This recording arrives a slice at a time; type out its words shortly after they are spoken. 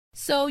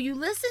So you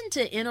listened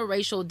to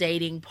Interracial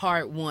Dating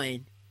Part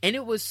 1, and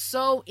it was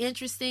so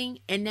interesting,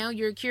 and now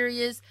you're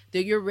curious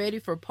that you're ready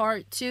for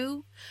Part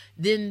 2?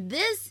 Then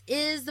this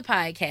is the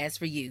podcast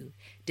for you.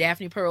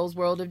 Daphne Pearl's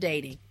World of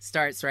Dating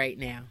starts right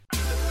now.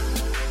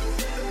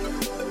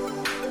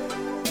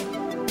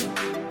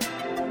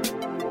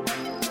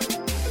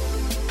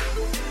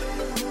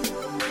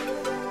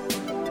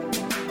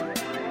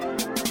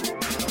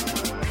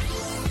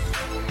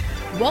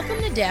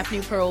 Welcome to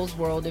Daphne Pearl's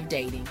World of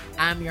Dating.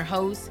 I'm your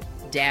host,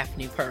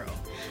 Daphne Pearl.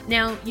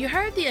 Now, you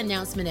heard the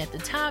announcement at the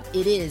top.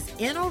 It is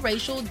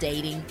Interracial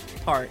Dating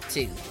Part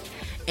 2.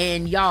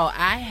 And y'all,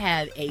 I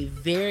have a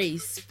very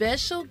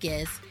special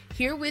guest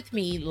here with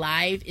me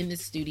live in the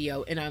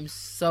studio, and I'm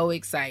so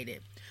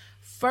excited.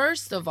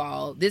 First of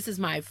all, this is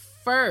my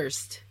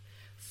first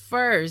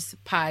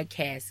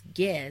podcast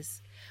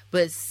guest.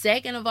 But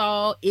second of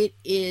all, it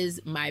is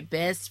my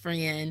best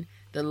friend,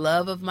 the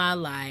love of my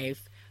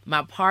life,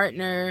 my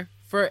partner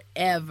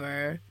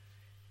forever,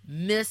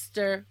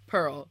 Mr.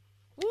 Pearl.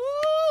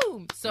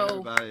 Woo! So,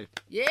 everybody.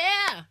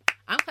 Yeah,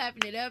 I'm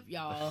clapping it up,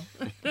 y'all.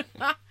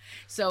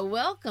 So,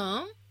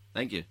 welcome.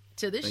 Thank you.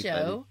 To the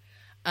show.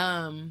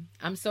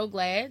 I'm so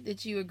glad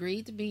that you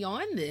agreed to be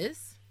on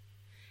this.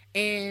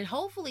 And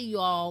hopefully you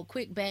all,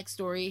 quick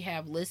backstory,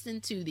 have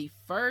listened to the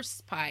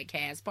first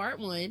podcast, Part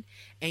 1,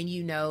 and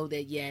you know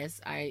that,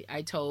 yes,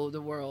 I told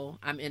the world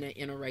I'm in an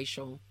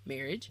interracial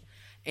marriage.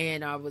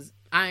 And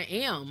I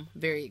am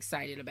very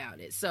excited about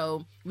it.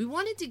 So we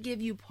wanted to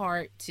give you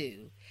Part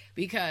 2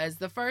 because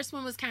the first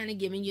one was kind of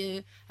giving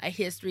you a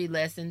history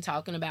lesson,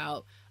 talking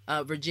about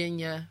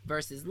Virginia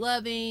versus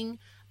Loving,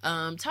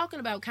 talking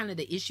about kind of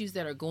the issues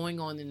that are going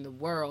on in the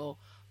world.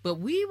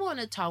 But we want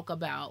to talk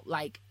about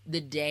like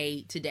the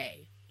day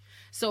today.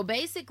 So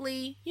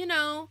basically, you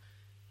know,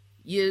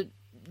 you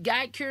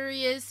got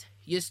curious,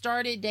 you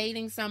started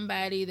dating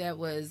somebody that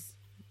was,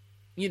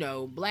 you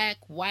know, black,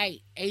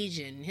 white,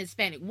 Asian,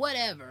 Hispanic,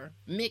 whatever,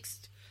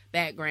 mixed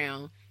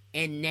background,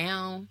 and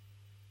now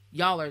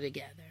y'all are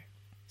together.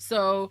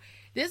 So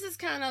this is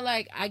kind of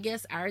like, I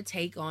guess, our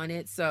take on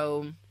it.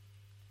 So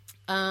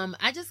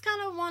I just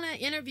kind of want to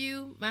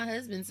interview my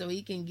husband so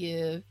he can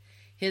give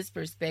his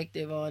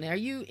perspective on it. Are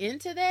you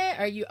into that?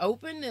 Are you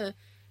open to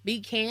be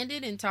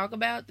candid and talk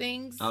about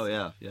things? Oh,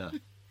 yeah.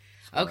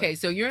 Okay,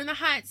 so you're in the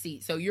hot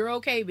seat. So you're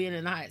okay being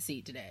in the hot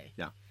seat today?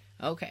 Yeah.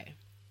 Okay.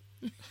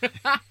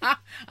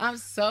 I'm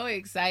so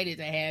excited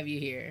to have you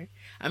here.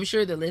 I'm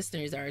sure the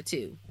listeners are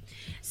too.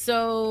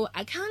 So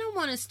I kind of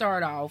want to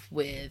start off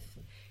with,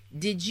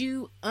 did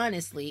you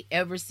honestly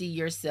ever see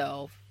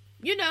yourself,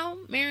 you know,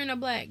 marrying a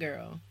black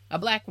girl, a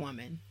black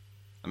woman?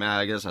 I mean,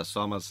 I guess I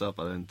saw myself.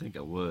 I didn't think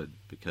I would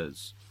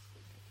because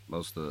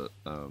most of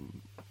the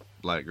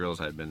black girls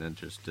I had been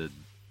interested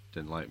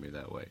didn't like me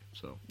that way.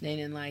 So they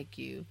didn't like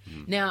you.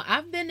 Mm-hmm. Now,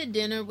 I've been to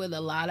dinner with a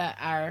lot of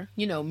our,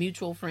 you know,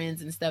 mutual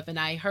friends and stuff, and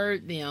I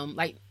heard them,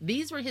 like,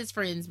 these were his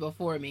friends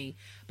before me,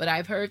 but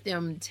I've heard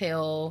them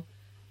tell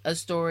a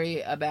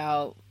story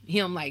about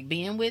him, like,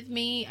 being with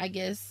me. I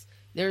guess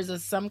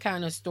there's some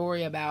kind of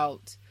story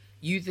about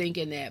you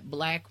thinking that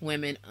black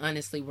women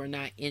honestly were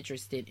not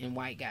interested in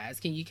white guys.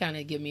 Can you kind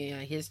of give me a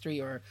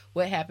history or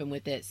what happened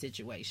with that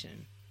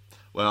situation?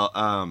 Well,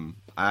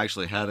 I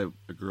actually had a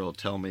girl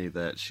tell me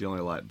that she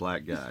only liked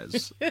black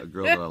guys, a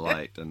girl that I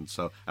liked, and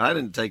I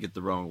didn't take it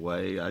the wrong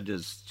way.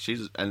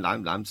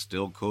 I'm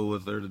still cool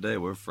with her today.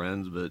 We're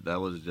friends, but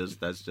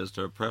that's just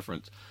her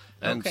preference,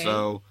 and okay.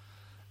 So,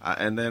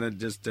 and then it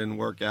just didn't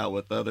work out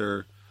with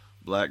other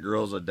black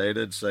girls I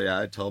dated.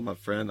 I told my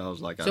friend, I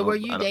was like, so were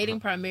you dating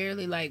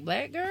primarily like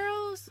black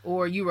girls,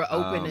 or you were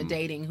open to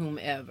dating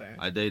whomever?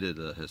 I dated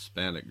a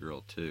Hispanic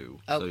girl too,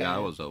 okay. So yeah, I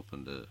was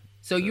open to.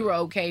 So you were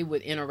okay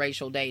with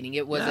interracial dating?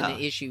 It wasn't an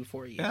issue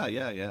for you? Yeah.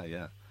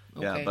 Okay.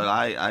 Yeah, but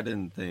I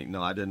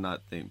did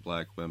not think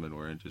black women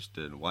were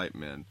interested in white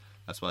men.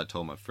 That's what I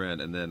told my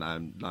friend. And then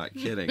I'm not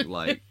kidding.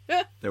 Like,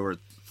 there were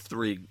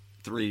three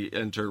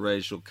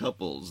interracial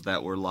couples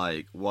that were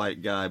like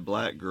white guy,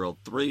 black girl,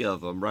 3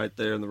 of them right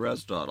there in the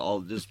restaurant,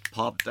 all just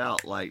popped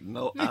out like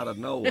out of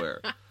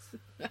nowhere.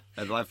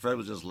 And my friend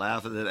was just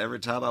laughing at every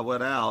time I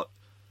went out.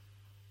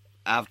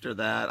 After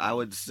that, I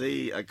would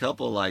see a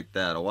couple like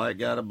that, a white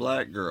guy and a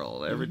black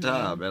girl, every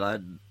time, and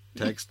I'd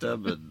text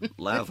them and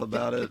laugh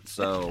about it.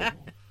 So,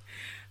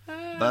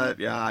 but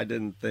yeah, I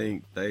didn't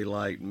think they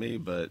liked me,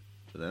 but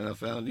then I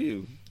found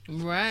you.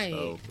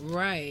 Right,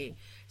 right.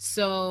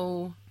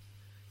 So,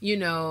 you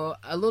know,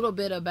 a little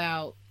bit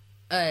about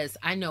us.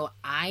 I know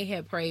I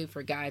had prayed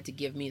for God to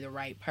give me the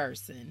right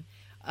person.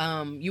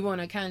 You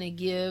want to kind of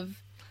give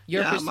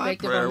your perspective on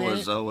that? My prayer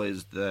was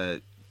always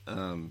that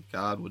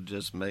God would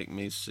just make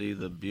me see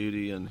the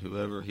beauty in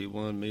whoever He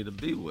wanted me to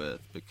be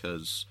with,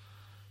 because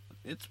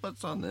it's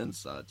what's on the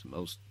inside's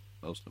most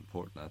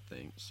important, I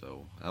think.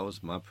 So that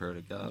was my prayer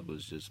to God,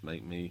 was just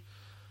make me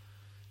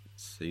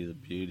see the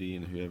beauty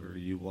in whoever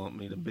You want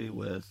me to be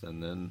with,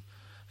 and then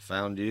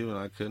found you, and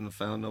I couldn't have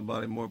found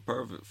nobody more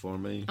perfect for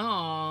me.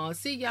 Oh,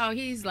 see, y'all,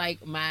 he's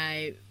like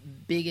my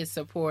biggest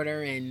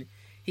supporter, and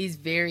He's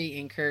very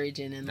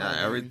encouraging and loving.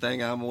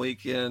 Everything I'm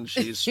weak in,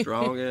 she's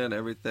strong in.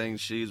 Everything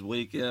she's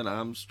weak in,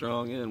 I'm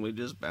strong in. We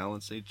just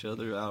balance each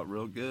other out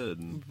real good.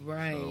 And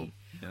right. So,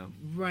 yeah.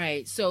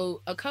 Right.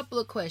 So a couple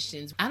of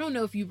questions. I don't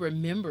know if you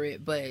remember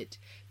it, but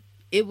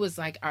it was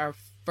like our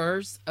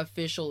first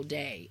official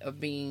day of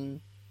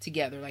being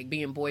together, like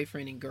being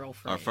boyfriend and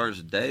girlfriend. Our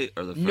first date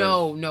or the first?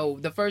 No,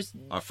 the first.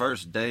 Our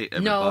first date,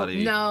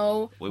 everybody.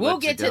 No. We'll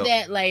get to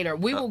that later.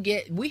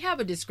 We have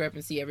a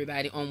discrepancy,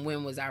 everybody, on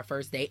when was our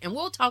first date, and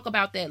we'll talk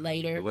about that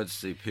later. We went to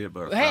see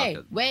Peterborough Hey,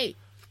 Falcon. wait.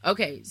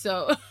 Okay,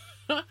 so.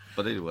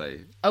 But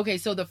anyway. Okay,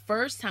 so the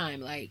first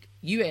time, like,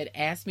 you had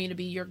asked me to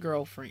be your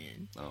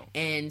girlfriend. Oh.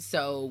 And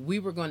so we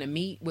were going to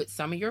meet with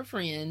some of your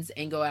friends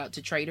and go out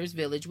to Traders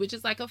Village, which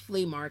is like a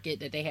flea market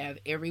that they have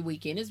every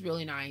weekend. It's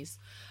really nice.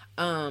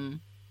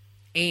 And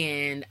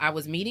I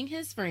was meeting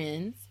his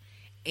friends.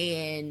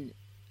 And,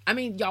 I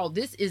mean, y'all,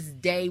 this is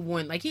day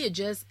one. Like, he had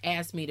just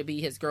asked me to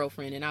be his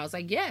girlfriend. And I was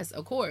like, yes,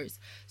 of course.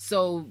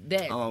 So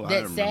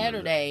that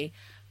Saturday...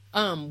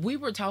 we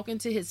were talking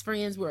to his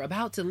friends. We're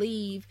about to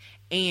leave.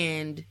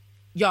 And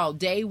y'all,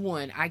 day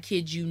one, I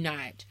kid you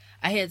not,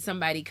 I had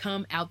somebody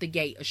come out the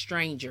gate, a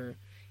stranger,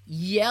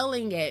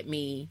 yelling at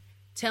me,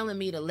 telling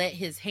me to let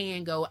his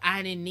hand go.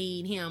 I didn't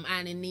need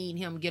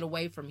him. Get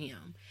away from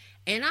him.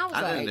 And I was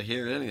I didn't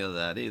hear any of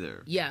that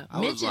either. Yeah. I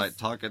was like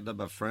talking to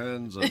my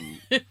friends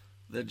and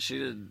then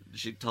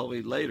she told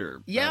me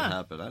later that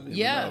happened. I didn't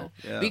even know.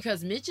 Yeah.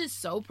 Because Mitch is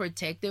so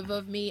protective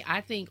of me.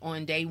 I think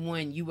on day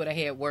one you would have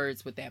had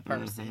words with that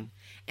person. Mm-hmm.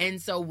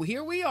 And so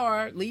here we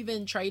are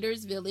leaving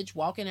Traders Village,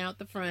 walking out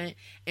the front,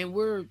 and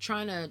we're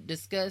trying to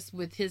discuss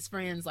with his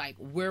friends like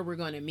where we're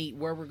going to meet,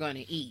 where we're going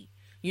to eat,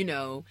 you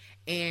know.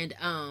 And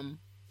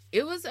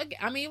it was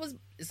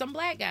some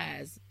black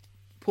guys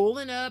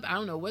pulling up. I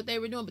don't know what they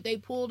were doing, but they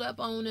pulled up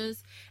on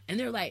us and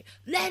they're like,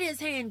 let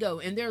his hand go.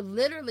 And they're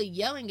literally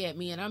yelling at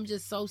me and I'm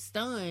just so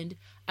stunned.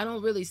 I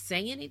don't really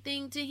say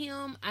anything to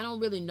him. I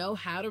don't really know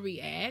how to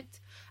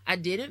react. I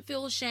didn't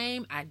feel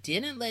shame. I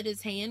didn't let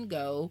his hand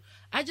go.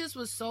 I just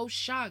was so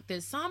shocked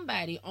that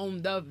somebody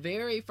on the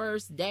very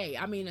first day,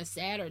 I mean a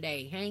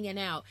Saturday, hanging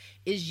out,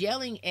 is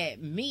yelling at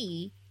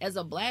me as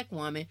a black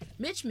woman.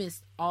 Mitch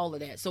missed all of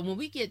that. So when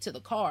we get to the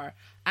car,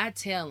 I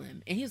tell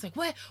him, and he's like,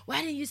 what?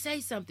 Why didn't you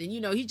say something? You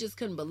know, he just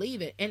couldn't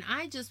believe it. And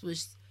I just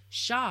was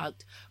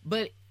shocked.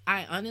 But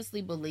I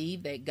honestly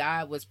believe that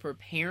God was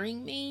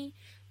preparing me,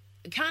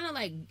 kind of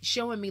like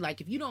showing me,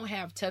 like, if you don't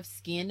have tough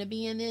skin to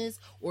be in this,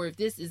 or if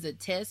this is a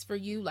test for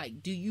you,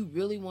 like, do you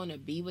really want to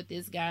be with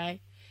this guy?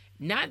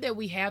 Not that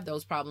we have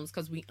those problems,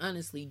 because we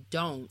honestly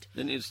don't.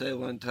 Didn't you say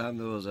one time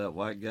there was that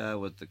white guy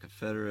with the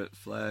Confederate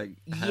flag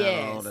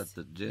hat on at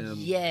the gym?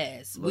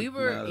 Yes. We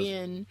were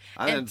in...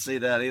 I didn't see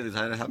that either.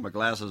 I didn't have my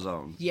glasses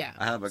on. Yeah.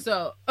 I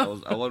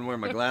wasn't wearing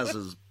my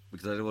glasses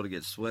because I didn't want to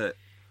get sweat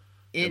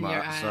in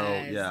your eyes.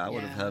 So, yeah, I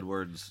would have had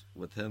words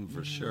with him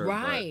for sure.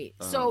 Right.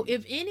 But, so,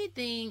 if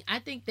anything, I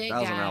think that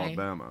guy... That was in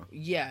Alabama.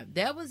 Yeah,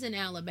 that was in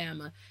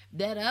Alabama.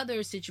 That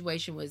other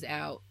situation was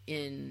out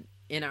in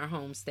our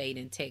home state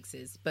in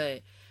Texas.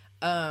 But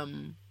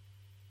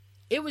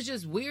it was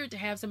just weird to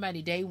have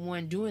somebody day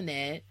one doing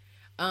that.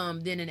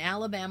 Then in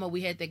Alabama,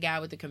 we had the guy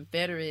with the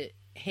Confederate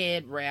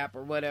head wrap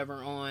or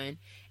whatever on.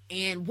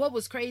 And what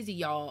was crazy,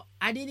 y'all,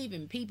 I didn't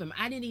even peep him.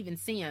 I didn't even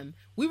see him.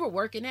 We were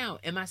working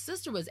out, and my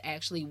sister was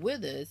actually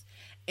with us.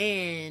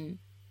 And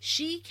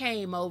she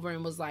came over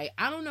and was like,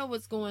 I don't know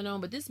what's going on,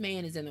 but this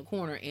man is in the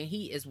corner, and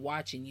he is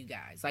watching you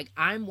guys. Like,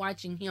 I'm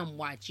watching him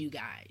watch you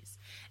guys.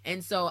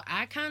 And so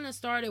I kind of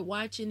started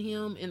watching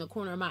him in the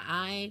corner of my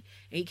eye,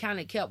 and he kind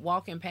of kept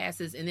walking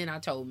past us, and then I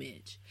told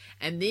Mitch.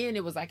 And then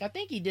it was like, I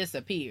think he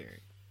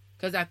disappeared.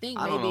 Because I think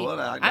maybe... I don't know what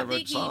I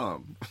never saw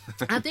him.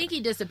 I think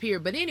he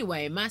disappeared. But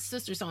anyway, my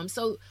sister saw him.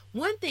 So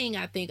one thing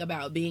I think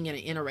about being in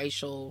an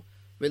interracial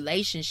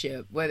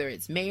relationship, whether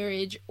it's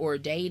marriage or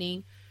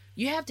dating,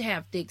 you have to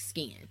have thick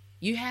skin.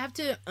 You have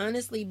to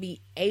honestly be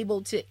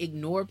able to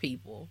ignore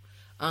people.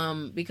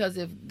 Because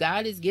if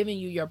God is giving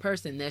you your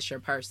person, that's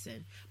your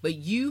person. But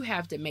you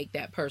have to make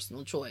that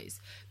personal choice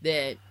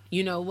that,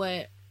 you know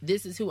what,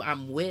 this is who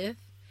I'm with,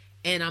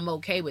 and I'm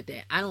okay with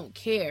that. I don't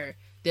care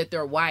that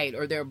they're white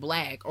or they're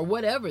black or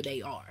whatever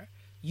they are.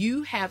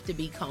 You have to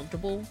be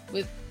comfortable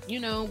with, you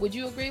know, would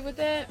you agree with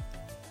that?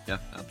 Yeah,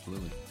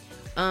 absolutely.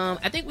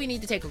 I think we need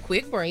to take a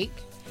quick break.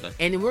 Okay.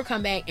 And then we'll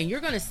come back and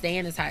you're going to stay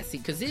in this hot seat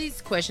because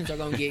these questions are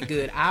going to get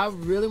good. I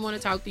really want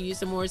to talk to you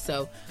some more.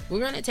 So we're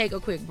going to take a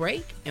quick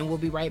break and we'll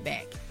be right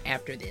back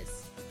after this.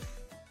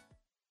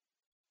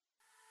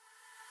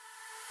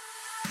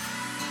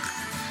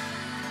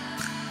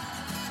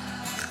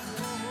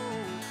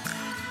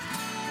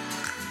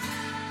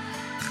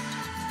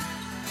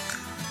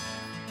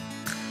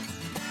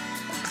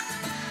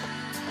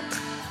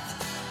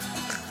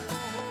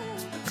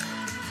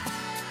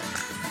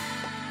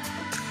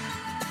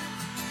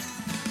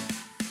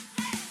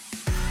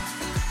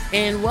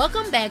 And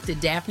welcome back to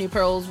Daphne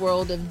Pearl's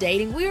World of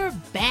Dating. We are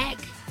back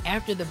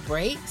after the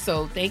break,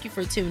 so thank you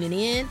for tuning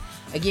in.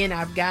 Again,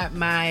 I've got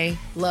my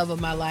love of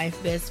my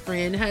life, best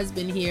friend,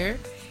 husband here.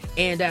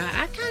 And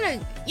I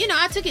kind of,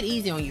 I took it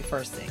easy on you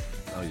first thing.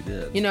 Oh, you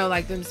did?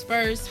 Like them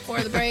first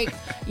before the break,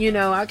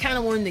 I kind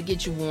of wanted to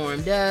get you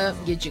warmed up,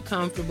 get you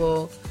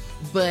comfortable.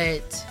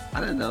 But I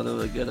didn't know there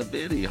was going to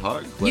be any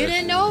hard questions. You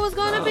didn't know it was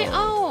going to be?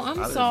 Oh,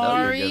 I'm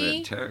sorry. I didn't know you were going to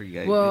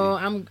interrogate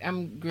me.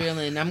 I'm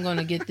grilling. I'm going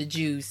to get the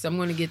juice. I'm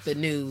going to get the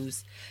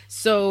news.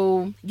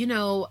 So,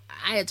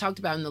 I had talked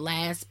about in the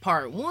last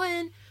part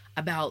 1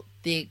 about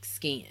thick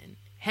skin.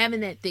 Having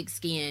that thick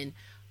skin.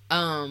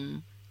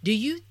 Do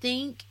you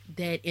think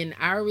that in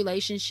our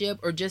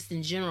relationship or just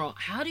in general,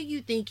 how do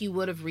you think you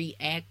would have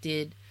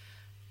reacted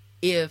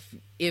if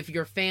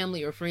your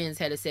family or friends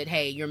had said,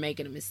 hey, you're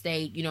making a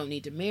mistake, you don't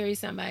need to marry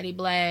somebody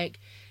black,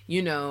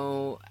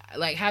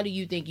 how do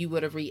you think you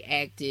would have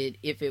reacted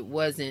if it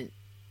wasn't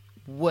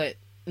what,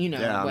 Yeah, I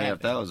mean, happened? if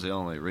that was the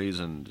only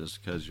reason,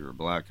 just because you were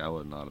black, I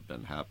would not have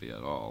been happy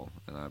at all.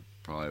 And I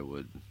probably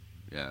would,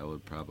 it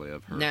would probably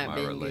have hurt my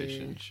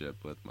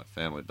relationship with my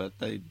family. But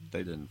they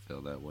didn't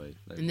feel that way.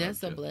 And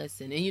that's a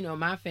blessing. And,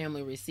 my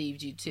family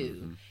received you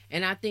too. Mm-hmm.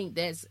 And I think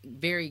that's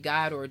very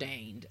God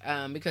ordained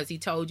because he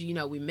told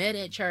you, we met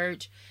at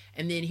church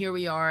and then here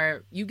we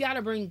are. You got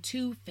to bring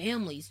 2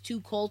 families,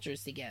 2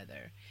 cultures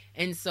together.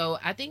 And so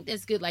I think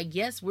that's good. Like,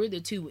 yes, we're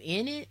the 2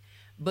 in it,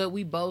 but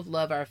we both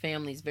love our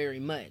families very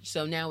much.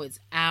 So now it's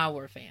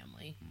our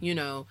family,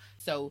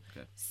 So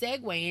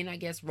segueing, I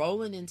guess,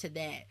 rolling into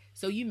that.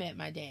 So you met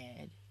my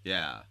dad.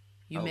 Yeah.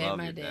 You met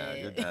my dad.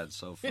 Your dad's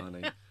so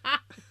funny.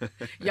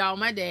 Y'all,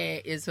 my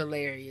dad is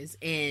hilarious.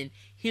 And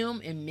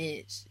him and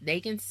Mitch, they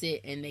can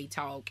sit and they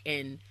talk.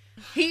 And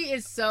he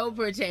is so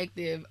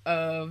protective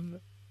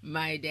of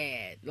my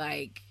dad.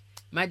 Like,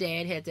 my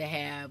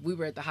dad we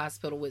were at the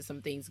hospital with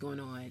some things going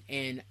on.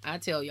 And I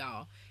tell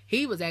y'all,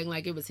 he was acting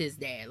like it was his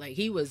dad. Like,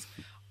 he was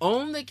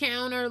on the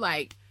counter,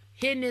 like,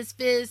 hitting his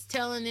fist,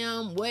 telling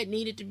them what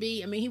needed to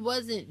be. I mean, he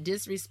wasn't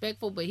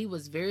disrespectful, but he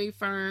was very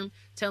firm,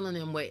 telling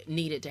them what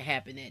needed to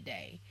happen that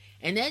day.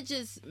 And that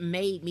just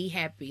made me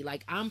happy.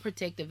 Like, I'm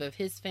protective of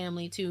his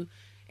family, too.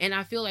 And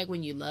I feel like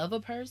when you love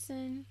a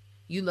person,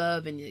 you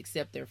love and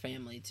accept their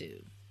family,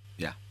 too.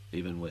 Yeah,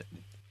 even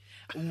Whitney.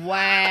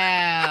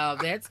 Wow,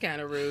 that's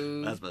kind of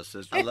rude. That's my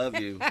sister. I love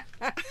you.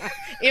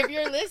 If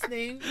you're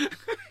listening,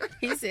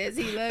 he says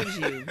he loves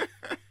you.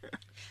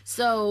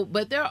 So,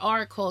 but there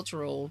are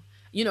cultural...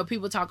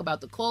 people talk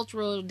about the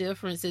cultural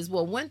differences.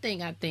 Well, one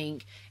thing I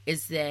think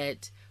is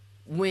that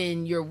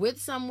when you're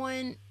with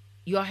someone,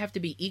 you all have to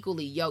be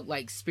equally yoked,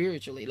 like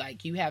spiritually.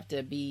 Like, you have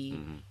to be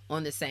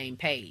on the same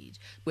page.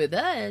 With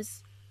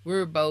us,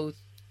 we're both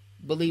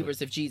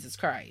believers of Jesus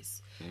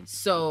Christ.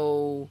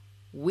 So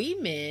we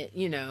met,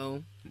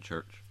 in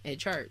church. At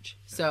church.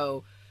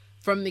 So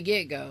from the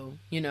get-go,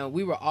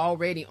 we were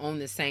already on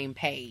the same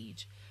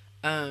page.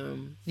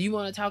 Do you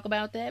want to talk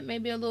about that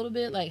maybe a little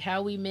bit, like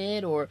how we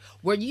met, or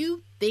were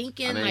you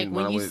thinking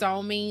when you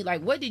saw me,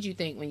 like what did you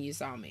think when you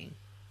saw me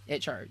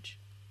at church?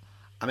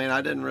 I mean,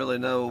 I didn't really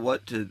know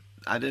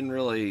I didn't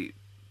really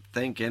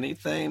think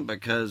anything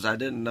because I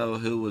didn't know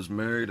who was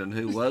married and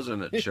who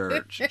wasn't at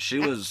church. She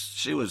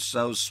was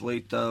so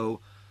sweet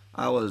though.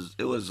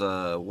 It was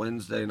a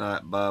Wednesday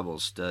night Bible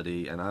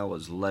study and I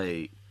was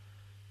late.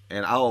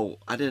 And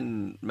I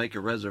didn't make a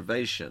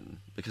reservation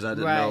because I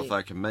didn't know if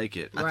I could make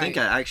it. I think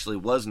I actually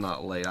was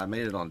not late. I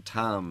made it on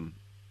time,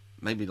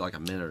 maybe like a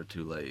minute or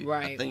 2 late.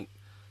 Right. I think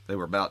they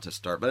were about to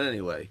start. But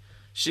anyway,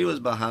 she was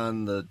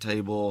behind the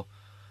table,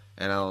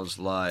 and I was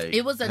like...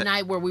 It was a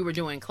night where we were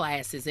doing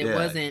classes. It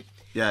wasn't...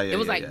 It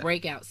was like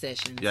breakout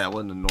sessions. Yeah, it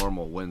wasn't a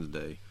normal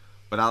Wednesday.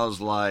 But I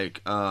was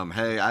like,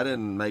 hey, I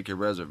didn't make a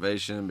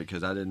reservation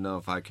because I didn't know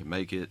if I could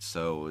make it,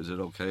 so is it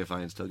okay if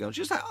I can still go? And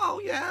she was like, oh,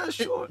 yeah,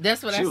 sure.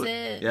 That's what I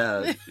said.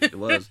 Yeah, it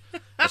was.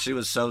 She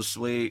was so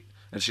sweet.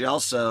 And she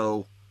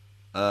also,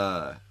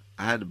 I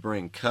had to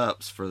bring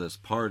cups for this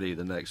party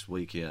the next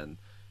weekend.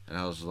 And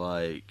I was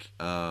like,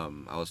 I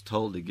was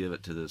told to give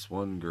it to this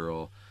one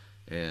girl.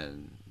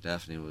 And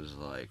Daphne was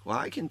like, well,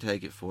 I can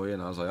take it for you.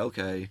 And I was like,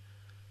 okay.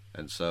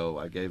 And so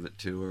I gave it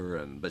to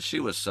her, but she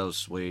was so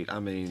sweet.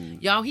 I mean,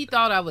 y'all, he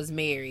thought I was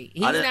married.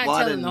 He's not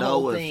telling the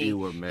whole thing. If you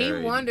were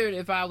married. He wondered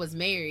if I was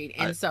married,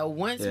 and so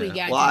once we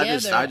got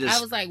together, I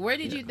was like, "Where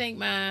did you think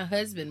my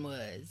husband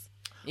was?"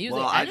 He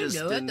was like, "I didn't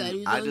know. I thought he was on the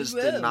road." I just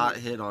did not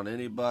hit on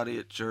anybody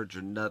at church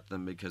or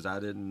nothing because I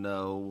didn't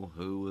know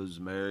who was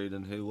married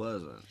and who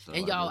wasn't. So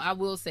and y'all, I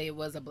will say it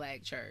was a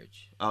black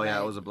church. Oh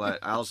yeah, it was a black.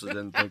 I also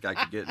didn't think I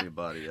could get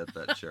anybody at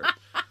that church.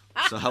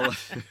 So I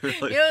wasn't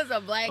really, it was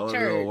a black church.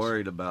 I was real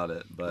worried about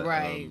it, but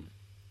right.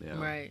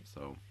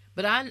 So,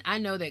 but I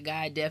know that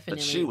God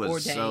definitely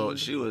ordained.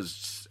 She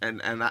was,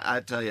 and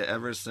I tell you,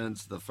 ever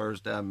since the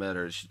first day I met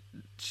her,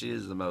 she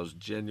is the most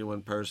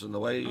genuine person. The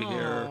way you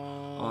hear her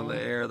on the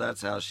air,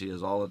 that's how she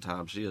is all the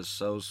time. She is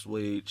so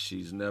sweet.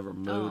 She's never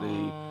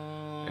moody,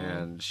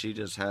 and she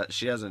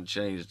hasn't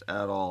changed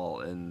at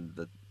all in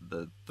the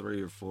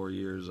 3 or 4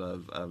 years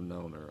I've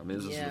known her. I mean,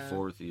 this is the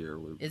 4th year.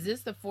 Is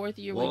this the 4th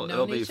year we've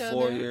known each other?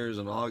 It'll be 4 years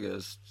in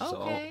August,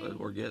 okay. So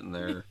we're getting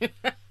there.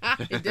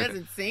 It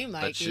doesn't seem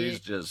like but she's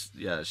just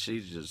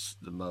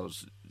the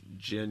most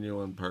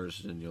genuine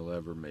person you'll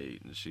ever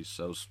meet, and she's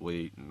so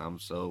sweet, and I'm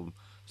so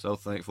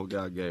thankful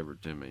God gave her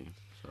to me.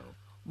 So,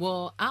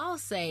 well, I'll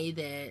say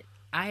that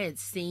I had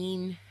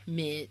seen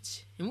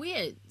Mitch, and we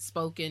had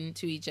spoken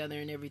to each other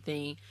and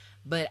everything,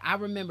 but I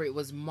remember it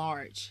was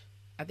March.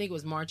 I think it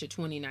was March of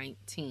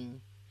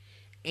 2019,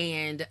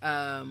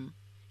 and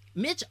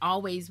Mitch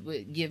always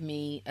would give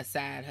me a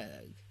side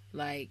hug,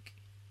 like.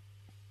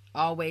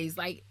 Always,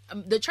 like,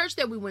 the church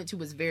that we went to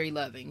was very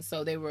loving,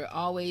 so they were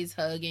always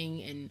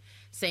hugging and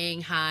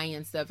saying hi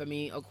and stuff. I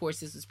mean, of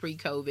course, this was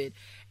pre-COVID,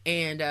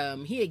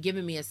 and he had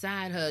given me a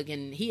side hug,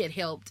 and he had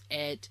helped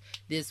at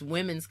this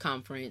women's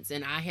conference,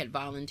 and I had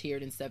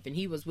volunteered and stuff, and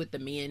he was with the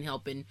men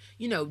helping,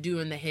 you know,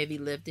 doing the heavy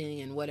lifting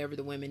and whatever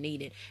the women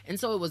needed. And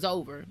so it was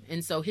over,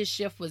 and so his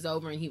shift was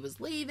over, and he was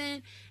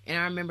leaving, and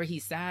I remember he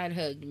side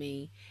hugged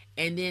me.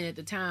 And then at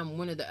the time,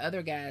 one of the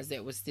other guys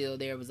that was still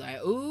there was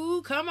like,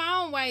 "Ooh, come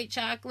on, white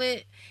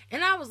chocolate."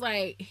 And I was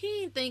like,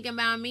 he ain't thinking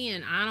about me,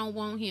 and I don't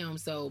want him,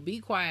 so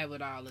be quiet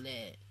with all of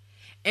that.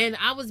 And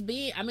I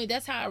mean,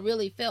 that's how I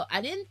really felt.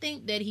 I didn't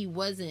think that he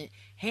wasn't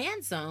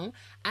handsome.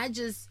 I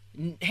just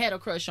had a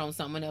crush on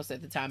someone else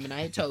at the time, and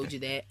I had told you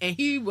that. And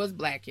he was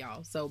black,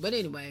 y'all. So, but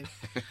anyway,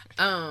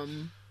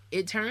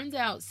 it turns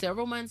out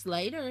several months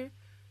later,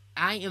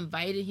 I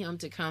invited him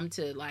to come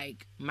to,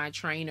 like, my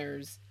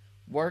trainer's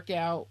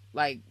workout,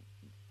 like,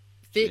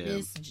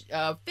 fitness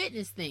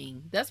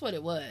thing. That's what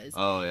it was.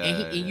 Oh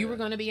yeah. And you were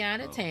going to be out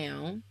of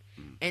town.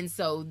 And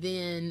so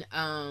then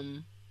I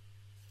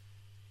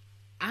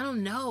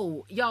don't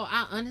know, y'all.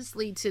 I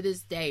honestly, to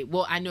this day,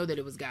 well, I know that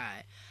it was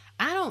God.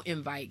 I don't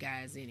invite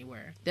guys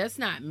anywhere. That's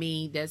not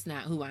me. That's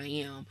not who I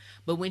am.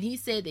 But when he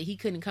said that he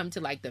couldn't come to,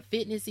 like, the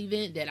fitness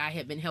event that I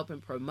had been helping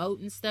promote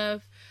and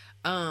stuff,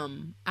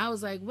 I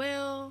was like,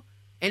 well.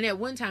 And at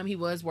one time he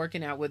was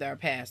working out with our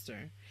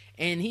pastor.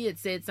 And he had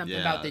said something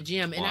about the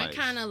gym. And I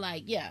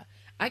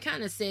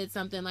kind of said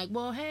something like,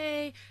 well,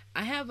 hey,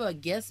 I have a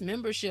guest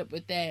membership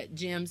with that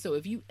gym. So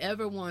if you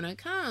ever want to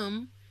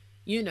come,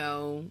 you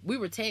know, we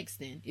were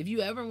texting. If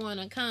you ever want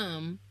to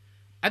come,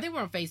 I think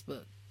we're on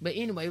Facebook. But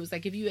anyway, it was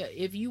like,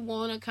 if you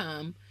want to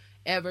come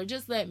ever,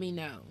 just let me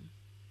know.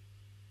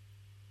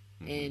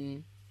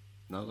 And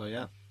no,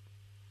 yeah.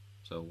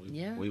 So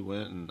we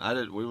went, and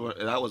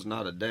that was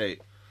not a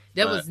date.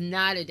 That was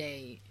not a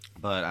date.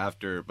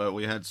 But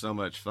we had so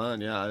much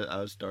fun. Yeah,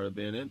 I started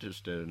being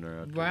interested in her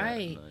after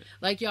right. that night.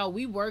 Like, y'all,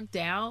 we worked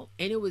out,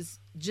 and it was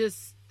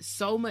just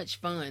so much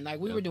fun. Like,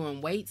 we were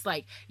doing weights.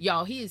 Like,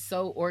 y'all, he is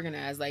so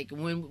organized. Like,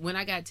 when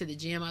I got to the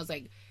gym, I was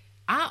like,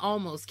 I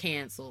almost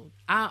canceled.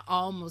 I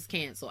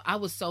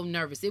was so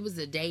nervous. It was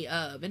the day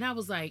of, and I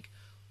was like,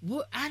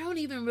 what? I don't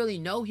even really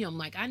know him.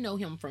 Like, I know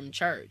him from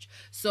church.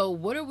 So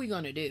what are we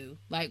going to do?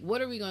 Like,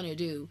 what are we going to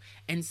do?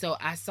 And so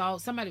I saw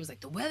somebody was like,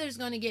 the weather's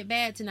going to get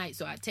bad tonight.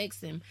 So I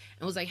texted him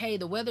and was like, hey,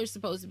 the weather's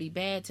supposed to be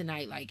bad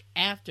tonight. Like,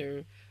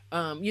 after,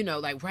 you know,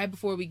 like right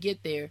before we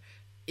get there,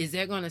 is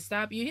that going to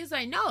stop you? He's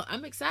like, no,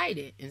 I'm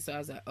excited. And so I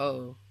was like,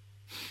 oh.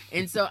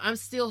 And so I'm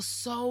still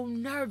so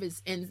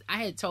nervous. And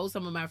I had told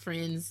some of my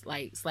friends,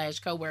 like,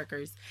 /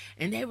 coworkers,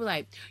 and they were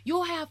like,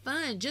 you'll have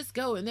fun, just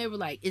go. And they were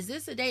like, is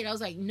this a date? I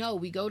was like, no,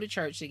 we go to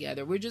church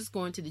together. We're just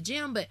going to the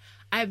gym, but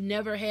I've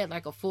never had,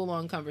 like, a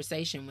full-on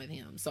conversation with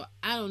him, so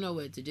I don't know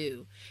what to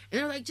do. And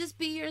they're like, just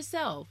be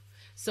yourself.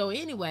 So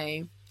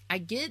anyway, I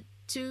get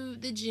to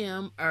the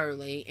gym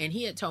early, and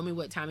he had told me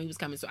what time he was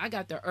coming. So I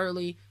got there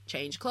early,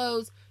 changed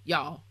clothes.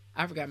 Y'all,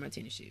 I forgot my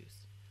tennis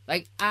shoes.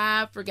 Like,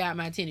 I forgot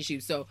my tennis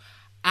shoes. So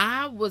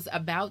I was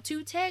about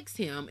to text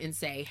him and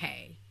say,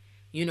 hey,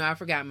 you know, I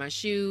forgot my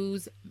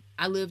shoes.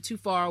 I live too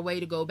far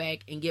away to go back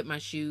and get my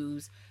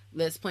shoes.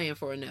 Let's plan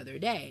for another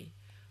day.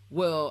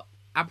 Well,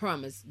 I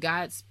promise,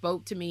 God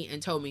spoke to me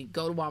and told me,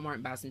 go to Walmart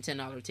and buy some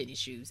 $10 tennis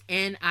shoes.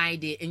 And I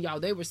did. And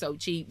y'all, they were so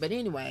cheap. But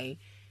anyway,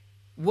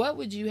 what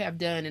would you have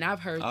done? And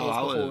I've heard this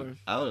before.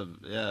 I would have,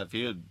 yeah, if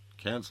you had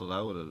canceled,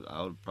 I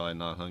would probably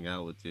not hung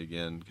out with you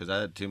again, because I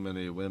had too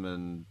many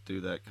women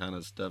do that kind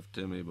of stuff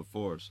to me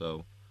before.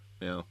 So,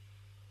 you know.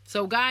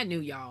 So God knew,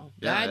 y'all.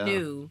 God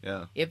knew.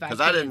 Yeah. If I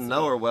Because I didn't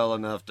know her well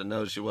enough to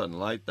know she wasn't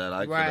like that.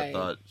 I could have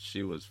thought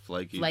she was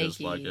flaky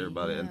just like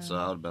everybody. Yeah. And so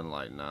I would have been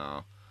like,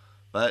 no.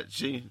 But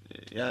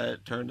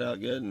it turned out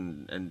good,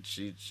 and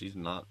she's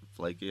not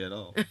flaky at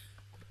all.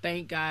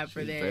 Thank God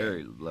for that. She's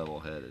very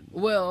level-headed.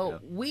 Well,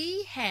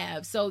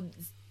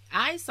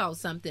 I saw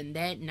something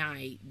that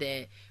night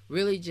that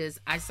really just,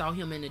 I saw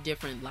him in a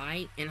different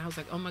light, and I was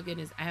like, oh my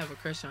goodness, I have a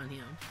crush on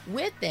him.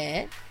 With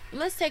that,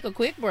 let's take a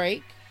quick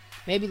break.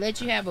 Maybe let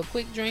you have a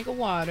quick drink of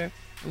water,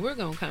 and we're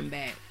going to come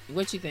back.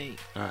 What you think?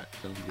 All right.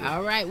 Sounds good.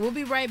 All right. We'll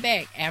be right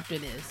back after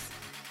this.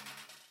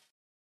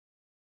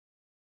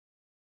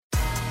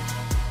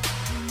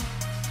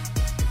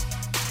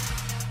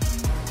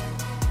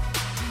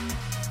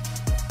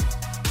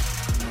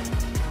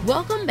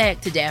 Welcome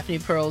back to Daphne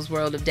Pearl's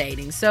World of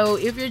Dating. So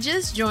if you're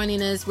just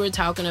joining us, we're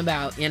talking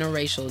about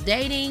interracial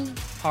dating,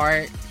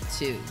 part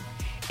 2.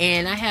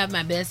 And I have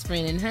my best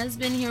friend and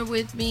husband here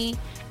with me.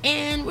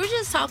 And we're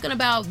just talking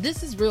about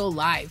this is real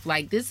life.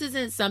 Like, this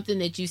isn't something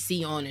that you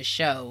see on a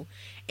show.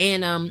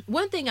 And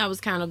one thing I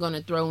was kind of going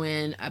to throw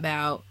in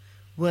about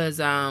was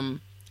I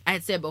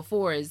had said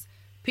before is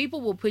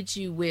people will put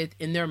you with,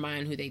 in their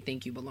mind, who they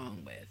think you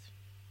belong with.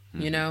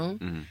 You know?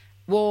 Mm-hmm.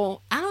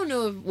 Well, I don't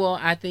know if, well,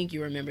 I think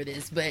you remember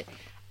this, but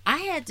I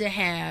had to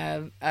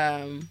have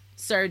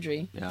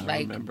surgery. Yeah, I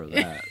remember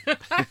that.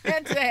 I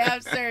had to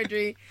have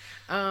surgery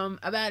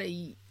about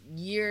a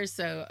year or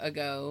so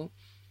ago.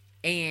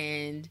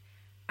 And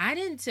I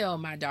didn't tell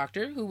my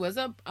doctor, who was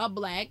a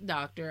black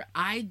doctor,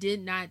 I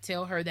did not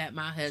tell her that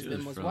my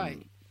husband was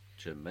white.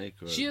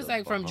 Jamaica. She was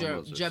like from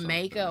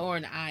Jamaica or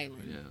an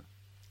island.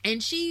 Yeah.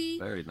 And she...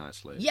 Very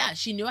nice lady. Yeah,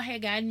 she knew I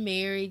had gotten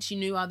married. She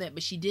knew all that,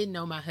 but she didn't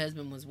know my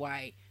husband was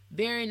white.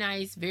 Very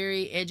nice,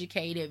 very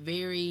educated,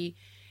 very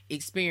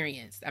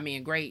experienced. I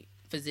mean, a great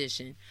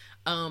physician.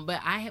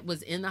 But I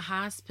was in the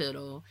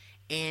hospital,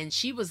 and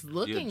she was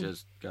looking... You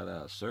just got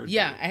out of surgery.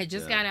 Yeah, I had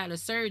just got out of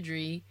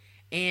surgery.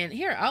 And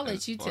here, I'll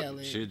let you tell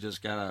it. She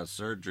just got out of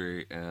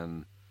surgery,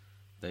 and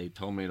they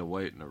told me to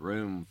wait in a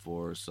room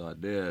for her, so I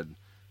did.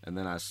 And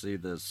then I see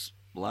this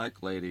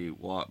black lady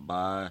walk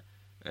by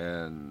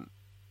and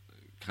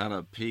kind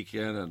of peek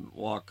in and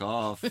walk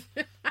off.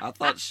 I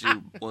thought she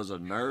was a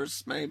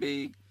nurse,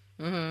 maybe.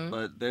 Mm-hmm.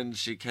 But then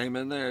she came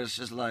in there, and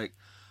she's like,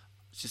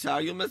 she said,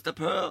 "Are you Mr.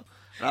 Pearl?"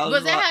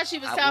 Was that how she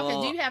was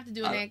talking? Do you have to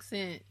do an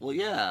accent? Well,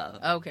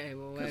 yeah. Okay,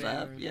 well,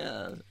 whatever.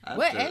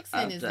 What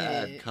accent is it? I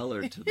have to add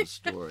color to the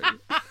story.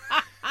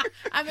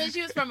 I mean,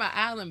 she was from an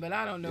island, but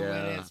I don't know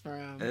where that's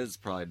from. It's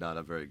probably not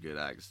a very good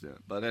accent.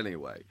 But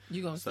anyway.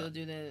 You gonna still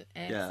do the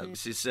accent? Yeah,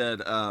 she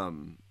said, "Are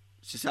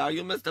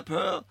you Mr.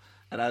 Pearl?"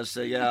 And I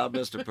said, "Yeah, I'm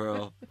Mr.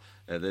 Pearl."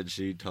 And then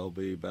she told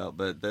me about,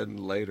 but then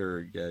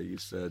later, you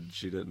said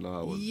she didn't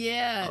know I was.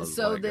 Yeah,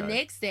 so the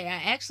next day,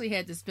 I actually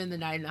had to spend the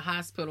night in the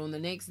hospital. And the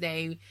next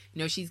day,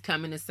 she's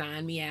coming to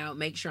sign me out,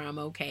 make sure I'm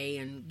okay,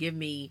 and give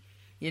me,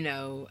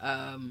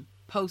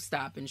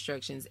 post-op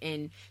instructions.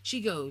 And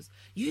she goes,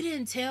 "You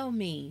didn't tell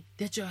me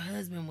that your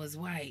husband was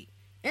white."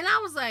 And I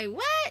was like,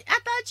 "What? I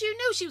thought you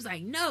knew." She was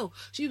like, "No."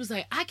 She was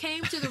like, "I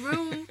came to the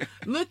room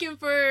looking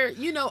for,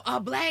 a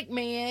black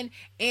man.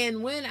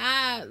 And when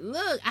I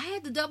looked, I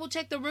had to double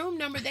check the room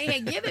number they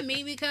had given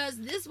me because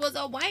this was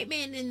a white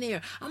man in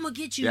there. I'm going to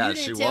get you. Yeah, you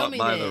didn't she tell walked me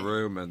by that." the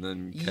room and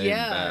then came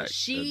back.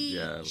 She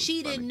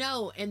didn't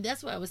know. And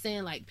that's what I was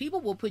saying. Like,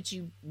 people will put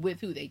you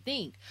with who they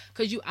think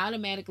because you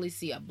automatically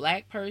see a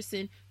black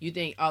person. You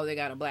think, oh, they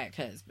got a black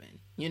husband.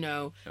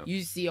 Yep.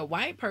 You see a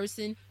white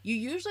person, you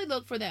usually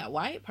look for that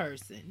white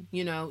person,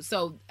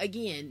 So,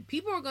 again,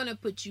 people are going to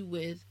put you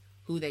with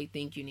who they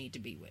think you need to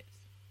be with,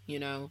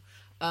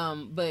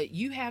 But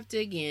you have to,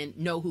 again,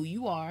 know who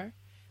you are,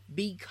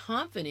 be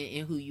confident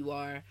in who you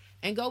are,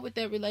 and go with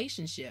that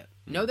relationship.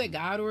 Mm-hmm. Know that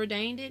God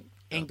ordained it,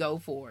 and go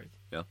forth.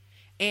 Yeah.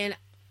 And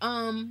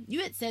you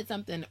had said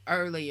something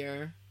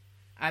earlier,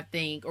 I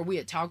think, or we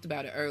had talked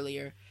about it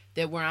earlier,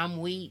 that where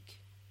I'm weak,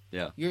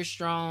 you're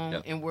strong,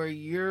 and where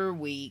you're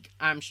weak,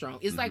 I'm strong.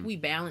 It's like we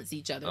balance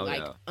each other.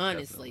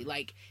 Honestly,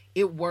 definitely.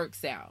 It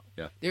works out.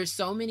 Yeah. There's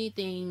so many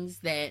things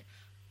that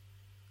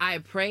I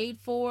prayed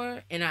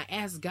for, and I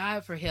asked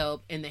God for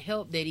help, and the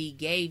help that He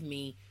gave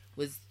me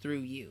was through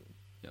you.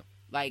 Yeah.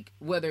 Like,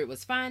 whether it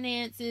was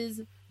finances,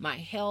 my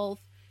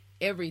health,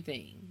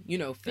 everything.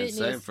 Fitness.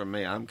 And same for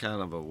me. I'm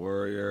kind of a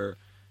worrier.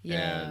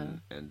 Yeah.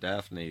 And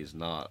Daphne's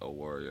not a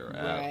warrior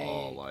at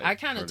all. Like, I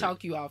kind of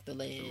talk you off the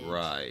ledge.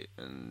 Right.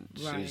 And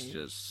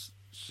she's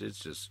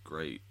just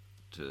great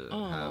to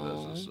have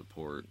as a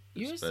support.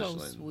 You're especially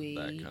so sweet.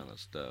 In that kind of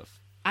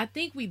stuff. I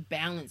think we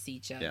balance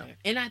each other. Yeah.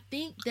 And I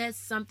think that's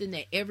something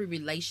that every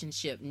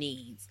relationship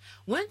needs.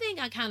 One thing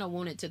I kind of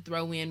wanted to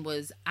throw in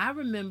was I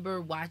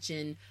remember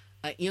watching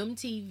a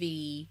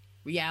MTV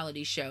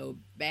reality show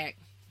back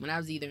when I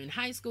was either in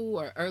high school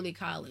or early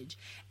college.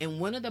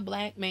 And one of the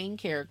black main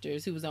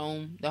characters who was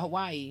on the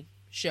Hawaii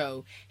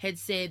show had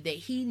said that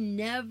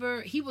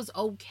he was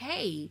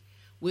okay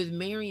with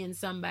marrying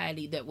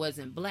somebody that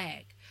wasn't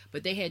black,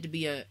 but they had to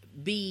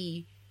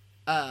be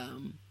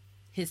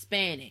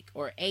Hispanic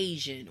or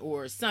Asian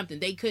or something.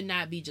 They could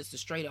not be just a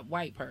straight up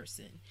white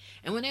person.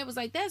 And when they was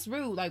like, "That's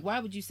rude. Like, why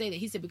would you say that?"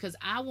 He said, "Because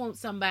I want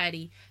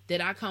somebody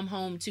that I come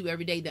home to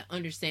every day that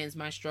understands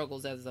my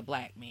struggles as a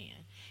black man."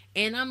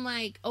 And I'm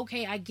like,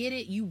 okay, I get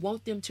it. You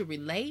want them to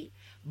relate.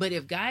 But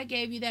if God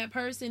gave you that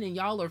person and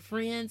y'all are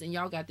friends and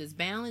y'all got this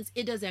balance,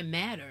 it doesn't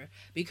matter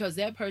because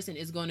that person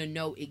is going to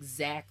know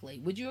exactly.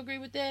 Would you agree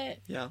with that?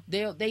 Yeah.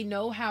 They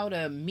know how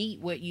to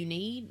meet what you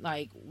need.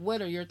 Like,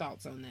 what are your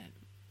thoughts on that?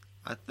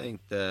 I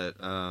think that,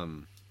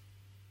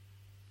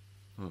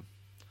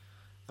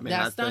 Did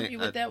I stump you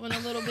with that one a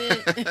little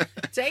bit?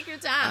 Take your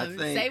time.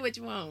 Say what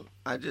you want.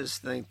 I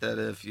just think that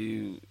if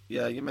you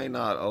may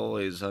not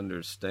always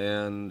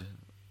understand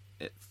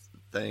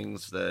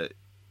things that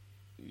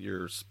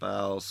your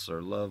spouse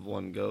or loved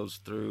one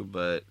goes through,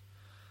 but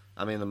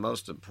I mean the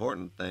most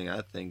important thing I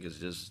think is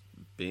just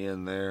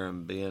being there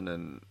and being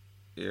an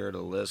ear to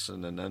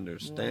listen and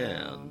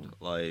understand.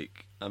 Wow.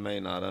 Like, I may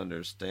not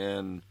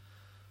understand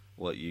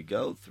what you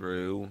go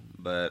through,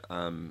 but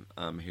I'm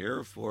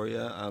here for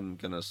you. I'm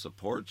gonna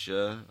support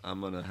you.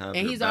 I'm gonna have And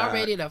your he's back. all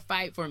ready to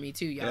fight for me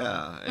too, y'all.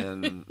 Yeah,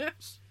 and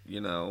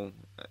you know,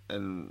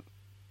 and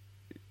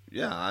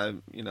yeah,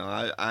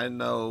 I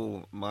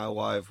know my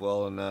wife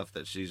well enough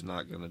that she's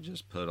not gonna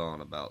just put on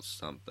about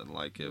something.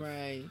 Like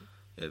Right.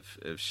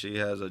 if she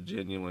has a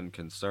genuine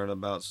concern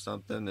about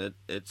something,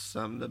 it's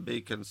something to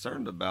be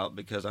concerned about,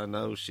 because I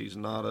know she's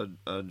not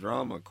a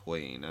drama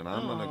queen, and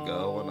I'm gonna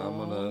go and I'm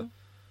gonna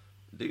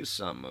do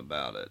something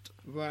about it.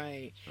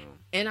 Right. So,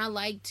 And I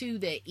like too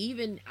that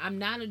even I'm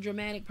not a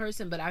dramatic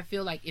person, but I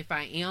feel like if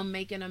I am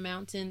making a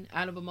mountain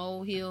out of a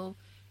molehill,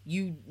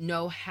 you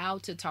know how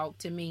to talk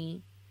to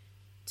me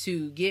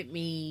to get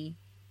me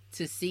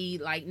to see,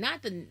 like,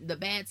 not the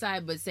bad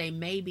side, but say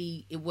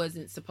maybe it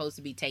wasn't supposed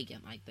to be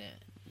taken like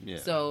that. yeah.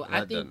 So I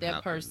think doesn't that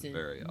happen person,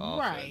 very often,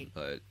 right,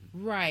 but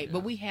right, yeah.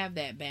 but we have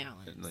that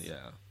balance.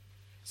 yeah.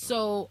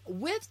 So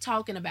with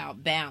talking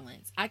about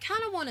balance, I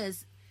kind of want to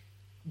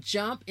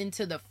jump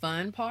into the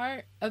fun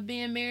part of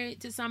being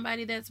married to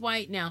somebody that's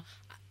white. Now,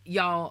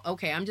 y'all,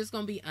 okay, I'm just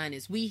gonna be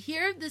honest. We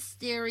hear the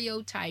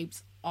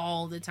stereotypes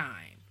all the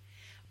time,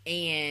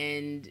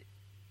 and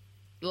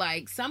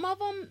like some of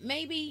them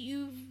maybe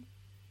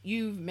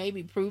you've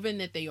maybe proven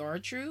that they are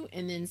true,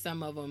 and then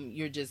some of them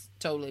you're just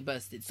totally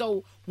busted.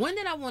 So one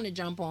that I want to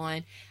jump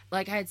on,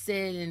 like I had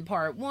said in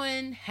part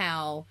 1,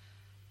 how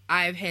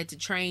I've had to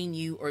train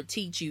you or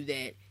teach you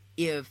that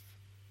if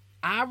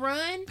I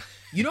run,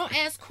 you don't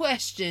ask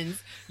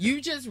questions,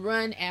 you just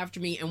run after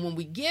me. And when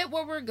we get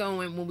where we're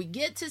going, when we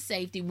get to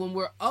safety, when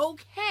we're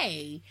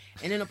okay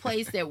and in a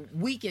place that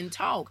we can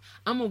talk,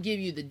 I'm going to give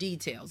you the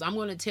details. I'm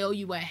going to tell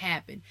you what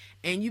happened.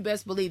 And you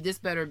best believe this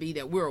better be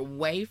that we're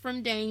away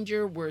from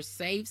danger, we're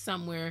safe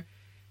somewhere.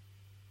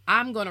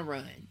 I'm going to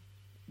run.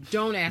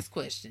 Don't ask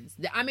questions.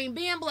 I mean,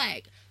 being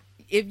black,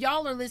 if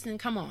y'all are listening,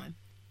 come on.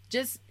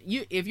 Just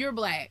you, if you're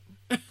black,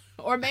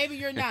 or maybe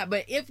you're not,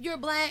 but if you're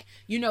black,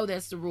 you know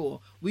that's the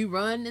rule. We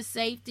run to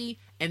safety,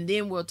 and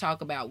then we'll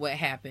talk about what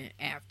happened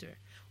after.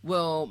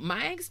 Well,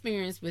 my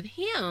experience with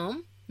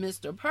him,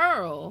 Mr.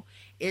 Pearl,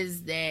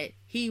 is that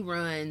he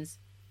runs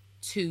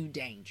to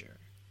danger.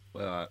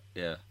 Well,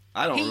 yeah.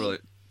 I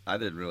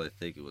didn't really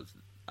think it was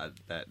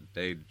that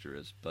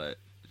dangerous, but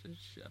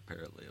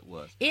apparently it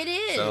was. It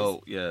is.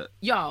 So, yeah.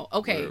 Y'all,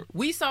 okay,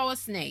 we saw a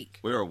snake.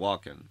 We were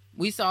walking.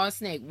 We saw a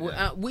snake.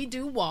 Yeah. We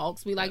do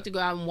walks. We like to go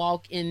out and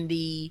walk in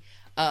the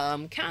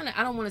kind of,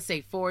 I don't want to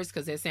say forest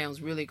because that sounds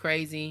really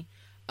crazy,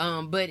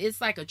 but it's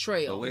like a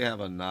trail. But we have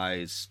a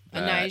nice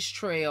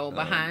trail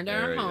behind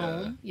our area.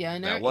 home. Yeah,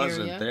 in our that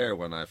wasn't area. there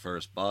when I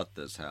first bought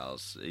this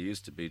house. It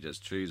used to be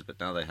just trees, but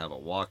now they have a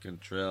walking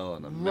trail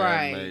and a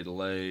Right. man-made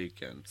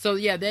lake. And So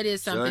yeah, that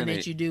is something any-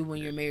 that you do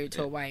when you're married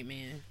to a white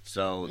man.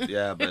 so,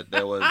 yeah, but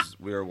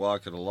we were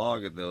walking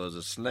along, and there was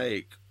a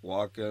snake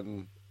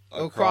walking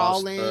Or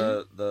across crawling.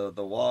 the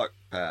walk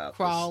path.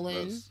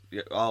 Crawling.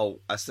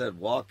 I said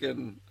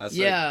walking. I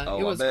said,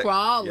 It was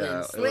crawling, yeah, it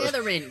was-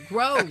 slithering,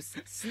 gross,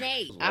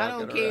 snake. It was I don't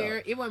walking care.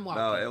 around. It wasn't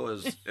walking. No,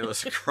 it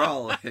was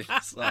crawling.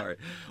 Sorry,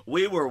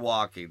 we were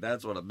walking.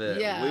 That's what I meant.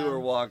 Yeah. We were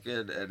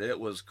walking, and it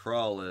was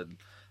crawling,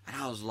 and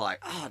I was like,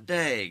 "Oh,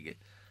 dang,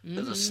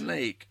 there's a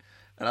snake."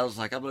 And I was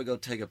like, "I'm gonna go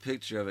take a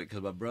picture of it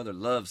because my brother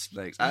loves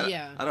snakes."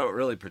 I don't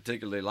really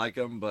particularly like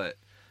them, but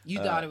You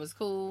thought it was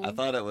cool. I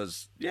thought it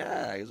was,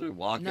 because we were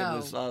walking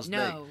and saw a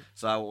snake. No.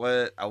 So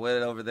I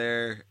went over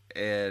there,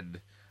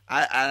 and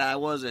I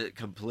wasn't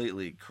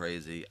completely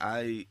crazy.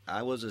 I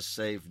was a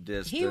safe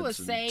distance. He was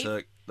and safe,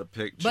 took the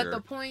picture. But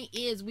the point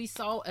is, we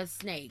saw a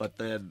snake. But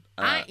then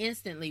I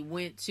instantly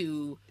went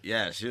to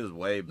she was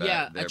way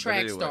back there. a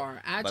track anyway,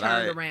 star. I but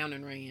turned around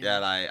and ran. Yeah,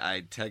 and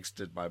I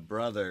texted my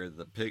brother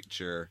the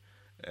picture,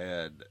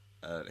 and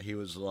he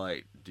was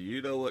like, "Do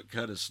you know what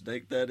kind of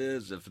snake that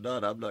is? If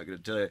not, I'm not going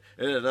to tell you." It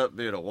ended up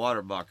being a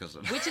water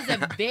moccasin, which is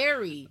a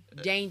very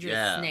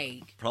dangerous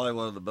snake. Probably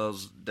one of the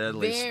most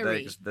deadly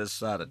Very snakes this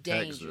side of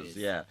dangerous. Texas.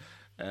 Yeah,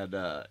 and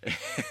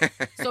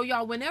So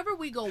y'all, whenever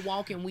we go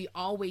walking, we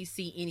always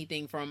see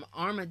anything from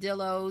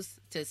armadillos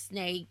to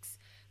snakes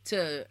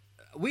to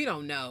we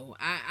don't know.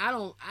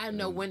 I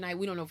know one night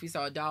we don't know if we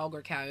saw a dog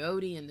or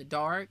coyote in the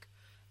dark.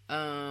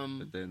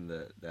 But then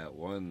that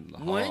one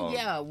hog,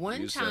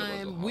 one you said was a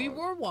time we hog.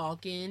 were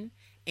walking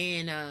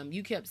and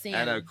you kept saying,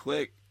 And a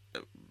quick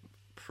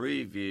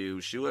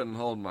preview, she wouldn't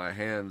hold my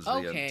hands the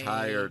Okay.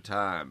 entire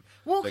time.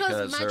 well,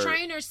 because my her-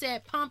 trainer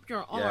said pump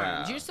your arms.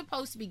 Yeah. You're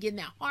supposed to be getting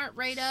that heart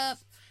rate up.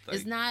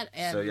 It's not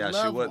as So, yeah, she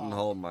love wouldn't walk.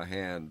 hold my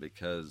hand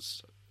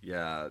because,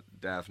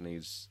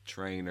 Daphne's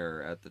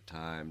trainer at the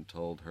time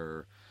told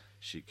her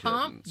she couldn't.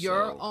 Pump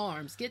your so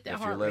arms. Get that if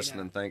heart you're rate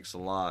listening, up. thanks a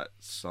lot,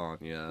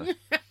 Sonia.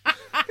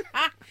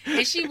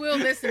 And she will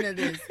listen to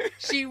this.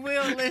 She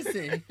will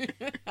listen.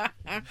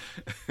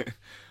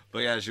 But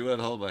yeah, she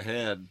wouldn't hold my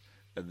hand,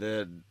 and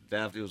then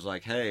Daphne was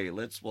like, "Hey,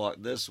 let's walk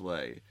this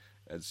way,"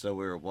 and so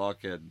we were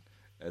walking,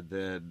 and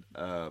then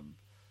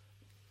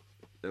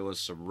there was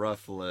some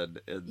ruffling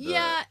in the.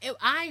 Yeah,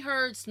 I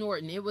heard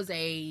snorting. It was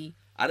a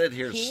I didn't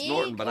hear pig,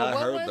 snorting, but or I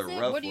what heard was the it?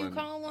 ruffling. What do you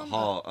call them?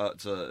 Hog.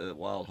 It's a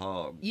wild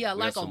hog. Yeah, We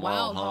like got a some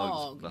wild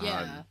hogs hog.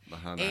 Yeah.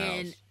 behind the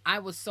And house. I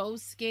was so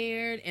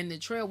scared. And the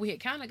trail, we had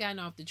kind of gotten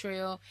off the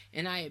trail,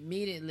 and I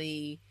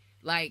immediately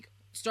like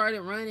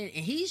started running,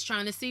 and he's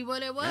trying to see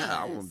what it was.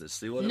 Yeah, I wanted to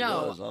see what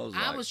no, it was.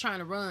 I was like, trying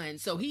to run,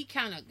 so he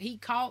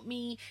caught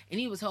me, and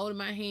he was holding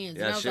my hands.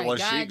 yeah, and I was she, like, well,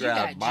 God, she you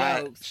grabbed got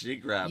my, jokes. she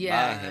grabbed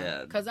Yeah, my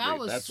head. 'cause I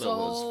was That's so what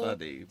was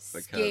funny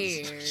because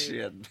scared. she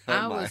had I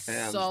held my was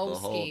hands so the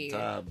whole scared.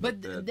 time.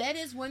 But then that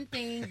is one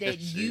thing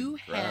that she you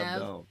grabbed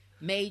have on.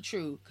 made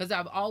true, because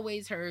I've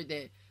always heard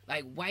that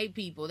like white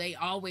people, they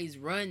always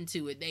run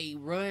to it, they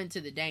run to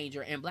the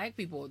danger, and black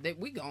people, that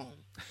we gone.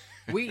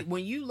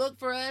 When you look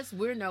for us,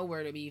 we're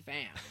nowhere to be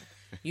found.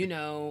 You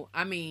know,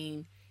 I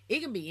mean, it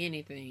can be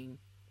anything.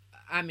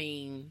 I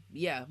mean,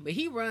 yeah, but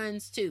he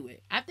runs to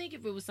it. I think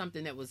if it was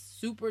something that was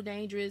super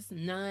dangerous,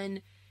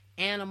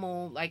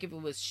 non-animal, like if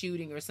it was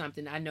shooting or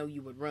something, I know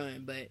you would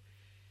run. But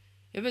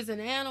if it's an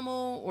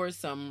animal or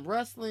some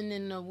rustling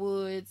in the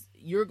woods,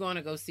 you're going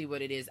to go see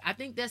what it is. I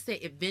think that's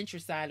the adventure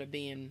side of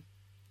being,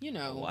 you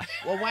know,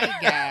 a white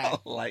guy.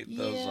 Like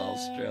those Yeah.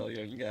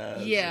 Australian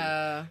guys.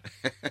 Yeah.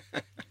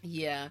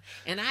 Yeah.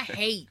 And I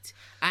hate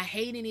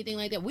anything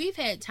like that. We've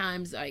had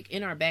times like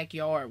in our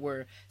backyard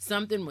where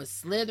something was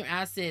slithering.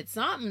 I said,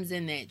 something's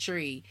in that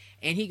tree.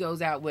 And he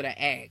goes out with an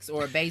axe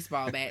or a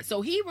baseball bat.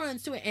 So he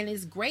runs to it. And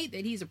it's great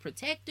that he's a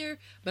protector,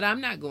 but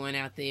I'm not going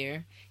out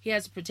there. He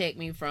has to protect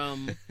me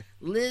from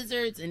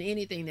lizards and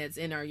anything that's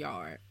in our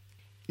yard.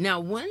 Now,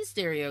 one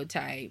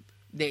stereotype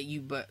that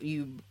you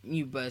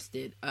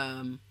busted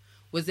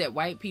was that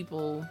white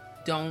people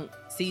don't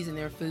season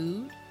their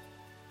food.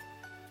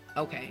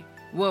 Okay.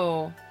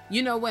 Well,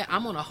 you know what?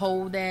 I'm going to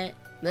hold that.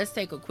 Let's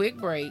take a quick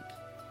break,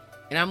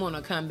 and I'm going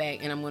to come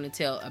back and I'm going to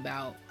tell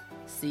about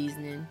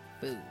seasoning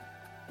food.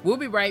 We'll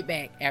be right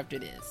back after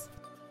this.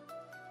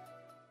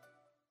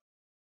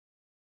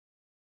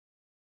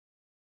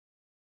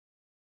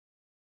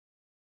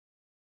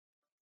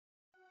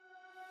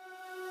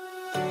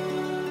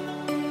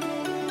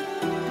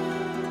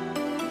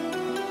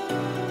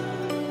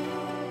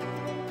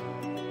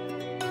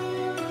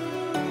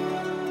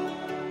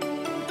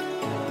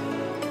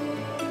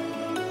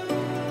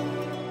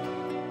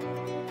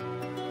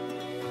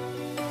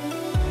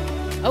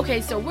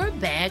 Okay, so we're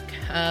back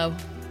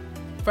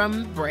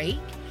from break,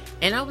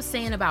 and I was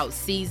saying about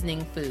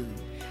seasoning food.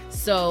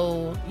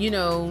 So, you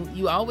know,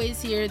 you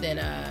always hear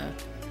that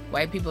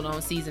white people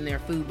don't season their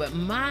food, but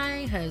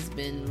my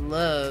husband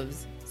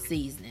loves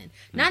seasoning.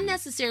 Not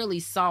necessarily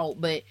salt,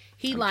 but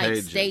he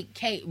likes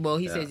steak. Well,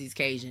 he says he's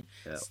Cajun.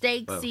 Yeah.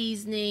 Steak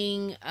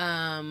seasoning.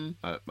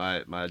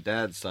 My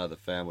dad's side of the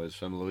family is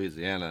from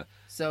Louisiana.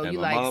 So you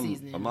like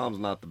seasoning. My mom's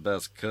not the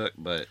best cook,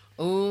 but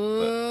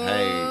ooh,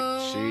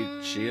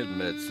 hey, she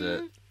admits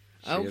it.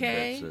 She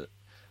admits it.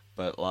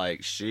 But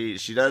like she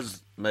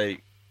does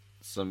make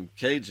some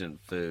Cajun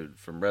food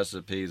from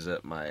recipes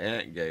that my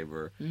aunt gave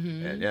her,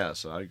 and yeah,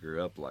 so I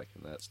grew up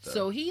liking that stuff.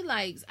 So he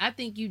likes. I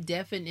think you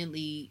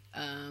definitely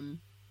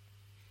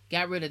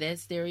got rid of that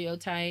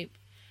stereotype.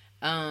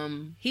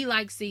 He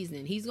likes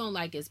seasoning. He's gonna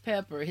like his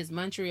pepper, his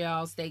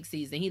Montreal steak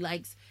seasoning. He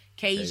likes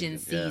Cajun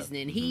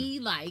seasoning. Yeah. He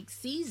likes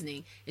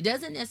seasoning. It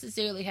doesn't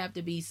necessarily have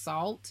to be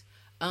salt,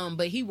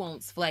 but he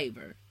wants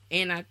flavor.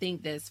 And I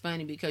think that's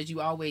funny because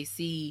you always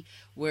see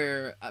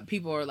where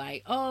people are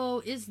like,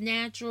 "Oh, it's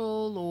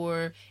natural,"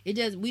 or "It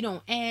does. We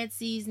don't add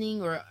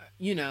seasoning," or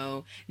you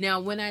know. Now,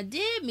 when I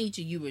did meet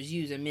you, you was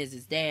using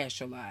Mrs. Dash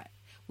a lot,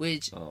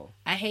 which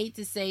I hate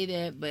to say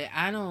that, but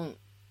I don't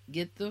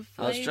get the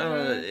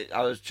flavor.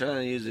 I was trying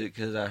to use it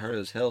because I heard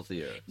it's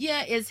healthier.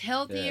 Yeah, it's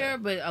healthier,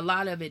 but a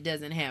lot of it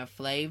doesn't have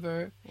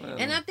flavor. Well,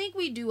 and I think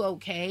we do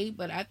okay,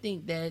 but I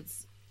think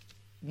that's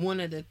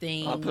one of the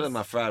things. I put in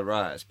my fried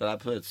rice, but I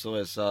put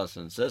soy sauce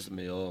and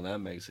sesame oil, and that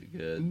makes it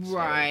good.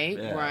 Right,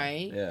 so, yeah,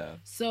 right. Yeah.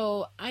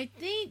 So I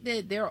think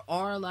that there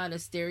are a lot of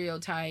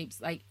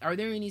stereotypes. Like, are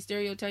there any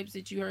stereotypes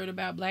that you heard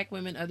about black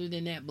women other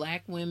than that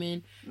black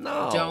women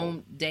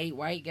don't date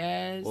white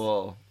guys?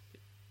 Well,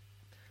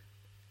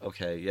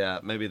 okay, yeah,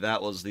 maybe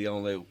that was the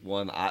only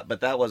one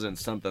but that wasn't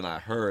something I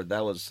heard.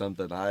 That was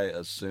something I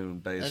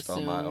assumed based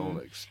on my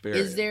own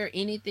experience. Is there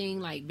anything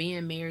like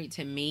being married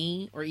to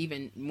me or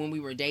even when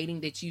we were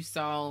dating that you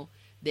saw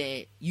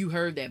that you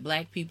heard that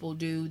black people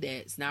do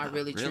that's not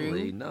really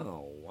true?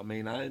 No. I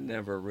mean, I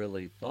never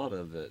really thought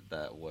of it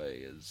that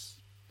way.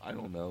 I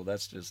don't know.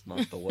 That's just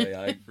not the way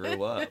I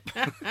grew up.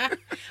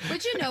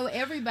 But, you know,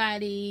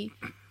 everybody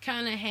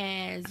kind of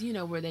has, you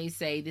know, where they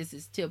say this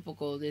is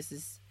typical, this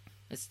is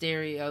a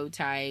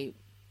stereotype.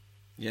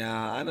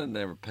 Yeah, I didn't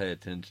ever pay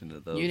attention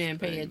to those. You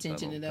didn't pay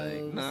attention to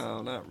those?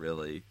 No, not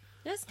really.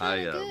 That's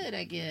kind of good,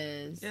 I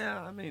guess. Yeah,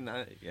 I mean,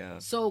 yeah.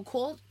 So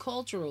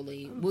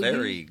culturally,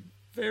 very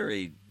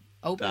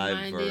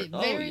open-minded,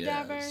 very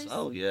diverse.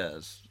 Oh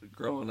yes,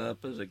 growing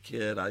up as a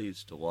kid, I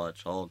used to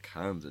watch all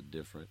kinds of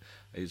different.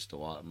 I used to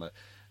watch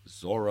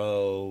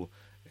Zorro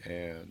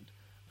and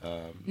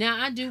Now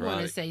I do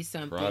want to say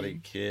something.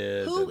 Karate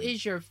Kid. Who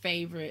is your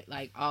favorite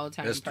like all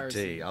time Mr.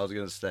 person? T. I was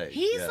gonna say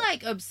He's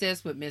like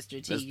obsessed with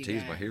Mr. T. Mr.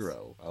 T's my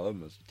hero. I love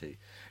Mr. T.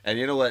 And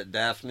you know what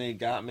Daphne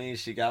got me?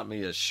 She got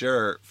me a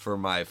shirt for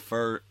my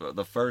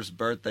the first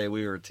birthday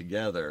we were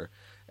together,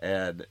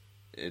 and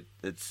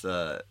it's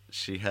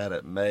she had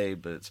it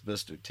made, but it's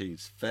Mr.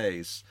 T's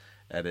face.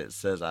 And it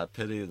says, "I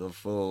pity the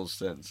fool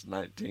since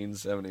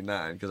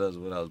 1979," because that's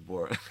when I was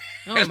born.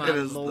 Oh my it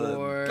is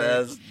Lord! The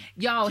best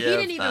Y'all, he gift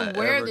didn't even I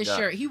wear ever the got.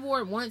 shirt. He wore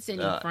it once and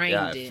he framed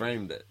yeah, it. I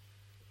framed it.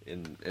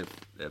 And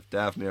if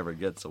Daphne ever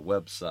gets a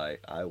website,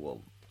 I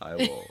will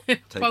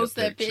take Post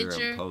a that picture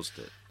picture? and post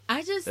it.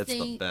 I just It's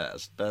think the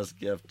best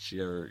gift she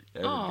ever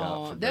got.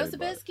 oh, from that was the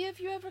anybody. best gift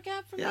you ever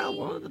got from Yeah, me?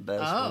 one of the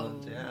best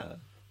ones. Yeah.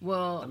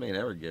 Well, I mean,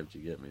 every gift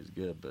you get me is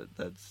good, but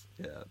that's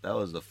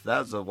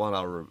the one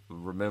I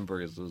remember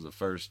because it was the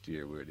first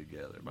year we were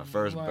together. My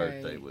first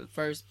birthday with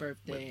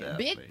Daphne.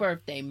 big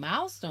birthday,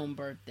 milestone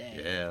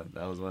birthday. Yeah,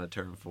 that was when I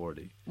turned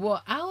 40.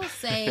 Well, I will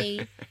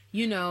say,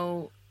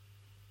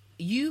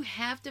 you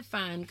have to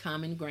find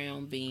common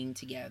ground being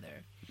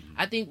together.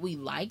 I think we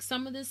like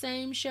some of the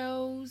same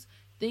shows.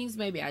 Things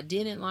maybe I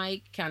didn't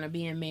like, kind of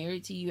being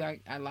married to you,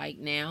 I like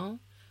now.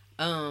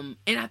 And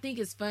I think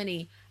it's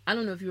funny. I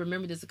don't know if you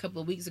remember this a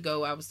couple of weeks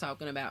ago. I was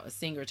talking about a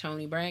singer,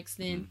 Toni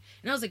Braxton.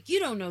 And I was like, you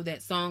don't know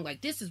that song.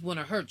 Like, this is one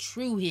of her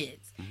true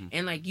hits.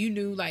 And, like, you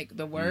knew, like,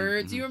 the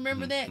words. You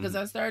remember that? Because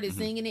I started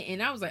singing it.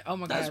 And I was like, oh,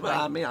 my God. That's what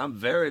I mean. I'm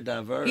very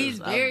diverse. He's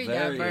very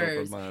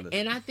diverse. Open-minded.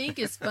 And I think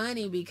it's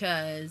funny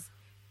because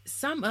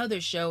some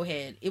other show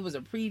it was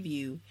a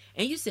preview.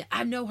 And you said,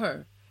 I know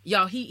her.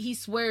 Y'all, he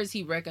swears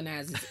he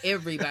recognizes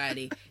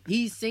everybody.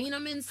 He's seen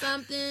them in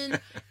something,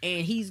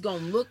 and he's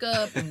going to look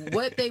up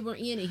what they were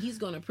in, and he's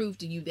going to prove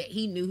to you that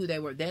he knew who they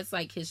were. That's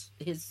like his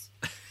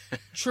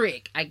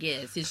trick, I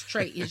guess, his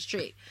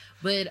trick.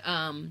 But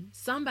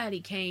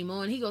somebody came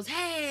on. He goes,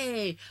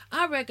 hey,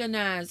 I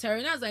recognize her.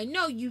 And I was like,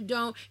 no, you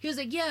don't. He was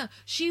like, yeah,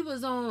 she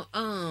was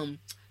on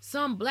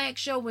some black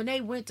show when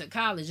they went to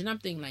college. And I'm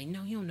thinking like,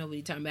 no, you don't know what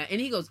he's talking about. And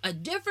he goes, A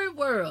Different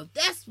World.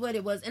 That's what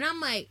it was. And I'm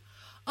like,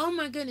 oh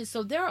my goodness.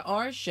 So there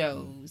are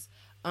shows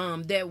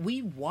that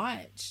we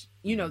watch,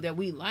 that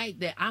we like,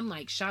 that I'm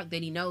like shocked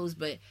that he knows,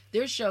 but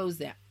there's shows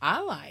that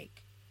I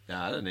like.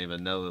 Yeah, I didn't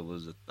even know it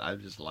was. I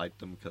just liked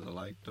them because I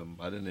liked them.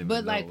 I didn't even.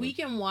 But know like we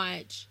can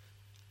watch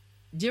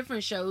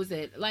different shows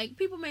that like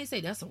people may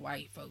say that's a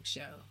white folks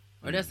show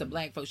or that's a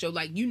black folks show.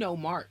 Like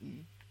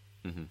Martin,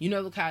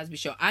 the Cosby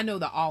Show. I know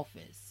The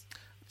Office.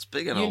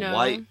 Speaking of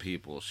white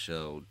people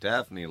show,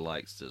 Daphne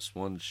likes this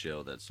one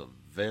show that's a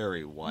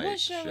very white What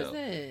show is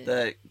it?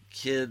 That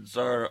Kids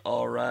Are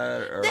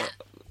Alright, or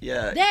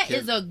that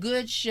is a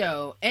good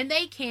show, and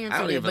they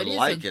canceled it, but it's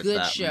like a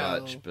good show.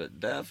 Much, but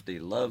Daphne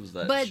loves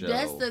that but show. But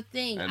that's the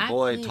thing. And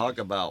boy, talk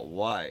about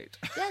white.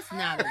 That's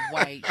not a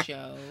white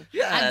show.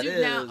 It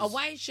is. Now, a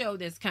white show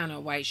that's kind of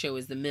a white show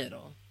is The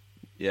Middle.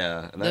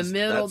 Yeah, and The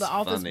Middle, The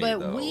Office, funny, but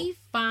though. we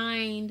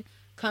find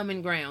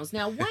common grounds.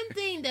 Now, one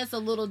thing that's a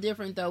little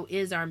different though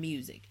is our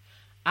music.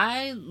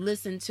 I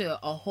listen to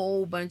a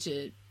whole bunch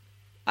of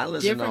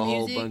different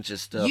music. Bunch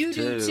of stuff you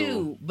do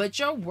too, but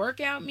your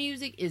workout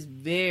music is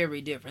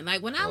very different.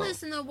 Like when I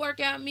listen to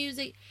workout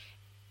music,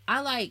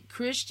 I like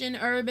Christian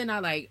urban, I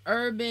like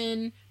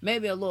urban,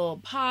 maybe a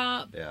little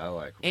pop. Yeah, I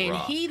like and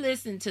rock. he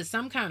listened to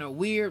some kind of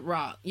weird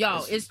rock.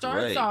 Y'all, it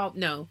starts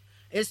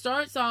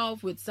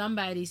off with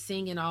somebody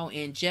singing all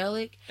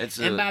angelic,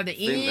 and by the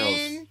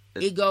end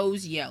it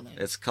goes yelling.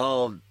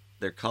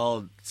 They're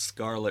called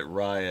Scarlet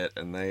Riot,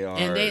 and they are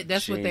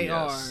that's what they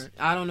are.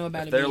 I don't know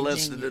about if it. They're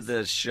listening to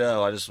this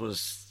show. I just want to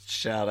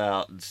shout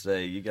out and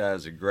say you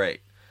guys are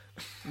great.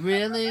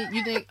 Really?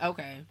 You think?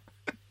 Okay.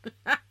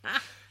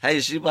 Hey,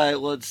 she might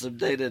want some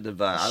dating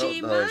advice. I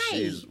don't know if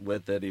she's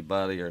with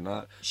anybody or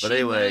not. But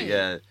anyway,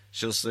 yeah,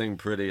 she'll sing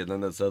pretty, and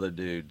then this other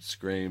dude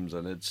screams,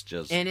 and it's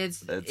just it's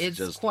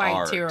just quite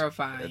art.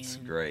 terrifying. It's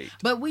great.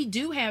 But we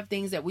do have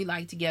things that we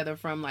like together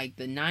from like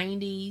the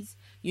 90s.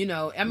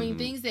 I mean,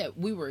 things that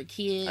we were a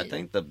kid. I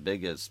think the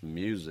biggest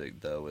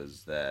music, though,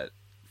 is that,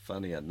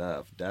 funny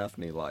enough,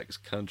 Daphne likes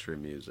country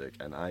music,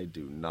 and I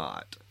do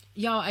not.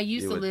 Y'all, I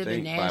used to live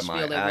in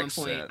Nashville at one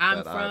point.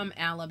 I'm from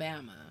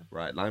Alabama.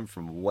 Right, and I'm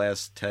from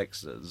West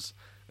Texas.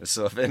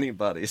 So if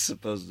anybody's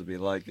supposed to be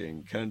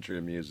liking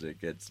country music,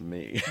 it's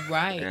me.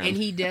 Right, and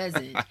he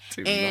doesn't.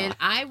 And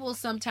I will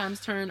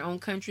sometimes turn on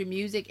country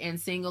music and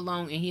sing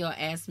along, and he'll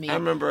ask me. I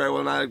remember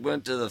when I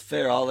went to the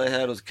fair, all they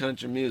had was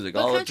country music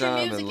all the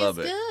time and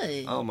Lubbock.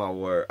 Good. Oh my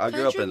word! I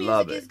grew up in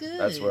Lubbock.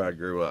 That's where I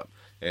grew up,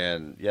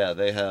 and yeah,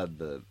 they had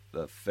the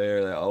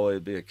fair. There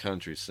always be a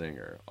country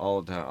singer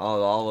all the time.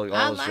 All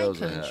the shows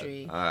they had. I like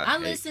country. I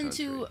listen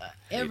to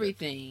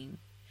everything.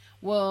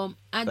 Well,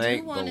 I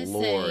do want to say...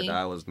 Thank the Lord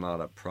I was not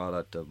a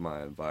product of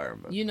my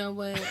environment. You know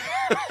what?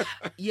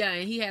 Yeah,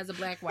 and he has a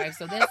black wife,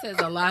 so that says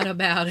a lot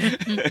about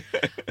him.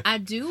 I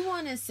do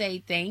want to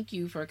say thank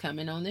you for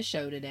coming on the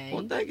show today.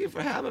 Well, thank you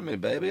for having me,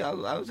 baby. I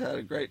had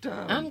a great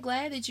time. I'm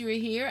glad that you were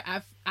here.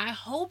 I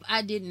hope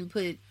I didn't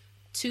put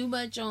too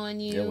much on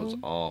you. It was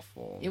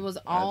awful. It was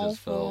I just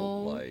felt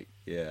awful. like,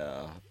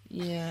 yeah.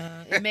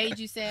 Yeah, it made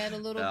you sad a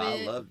little No,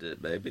 bit. I loved it,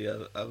 baby.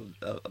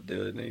 I'll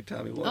do it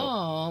anytime you want.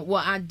 Oh,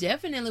 well, I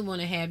definitely want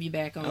to have you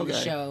back on the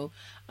Okay. show.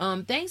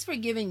 Thanks for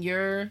giving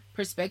your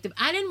perspective.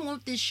 I didn't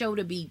want this show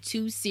to be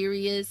too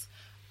serious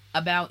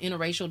about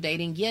interracial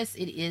dating. Yes,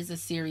 it is a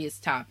serious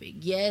topic.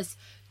 Yes,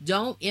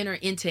 don't enter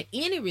into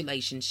any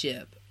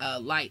relationship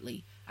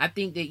lightly. I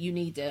think that you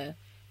need to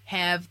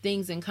have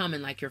things in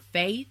common like your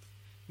faith,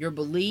 your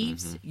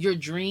beliefs, your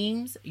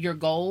dreams, your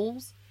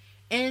goals,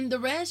 and the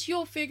rest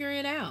you'll figure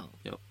it out.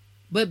 Yep.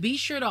 But be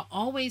sure to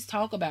always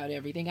talk about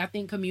everything. I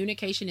think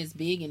communication is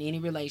big in any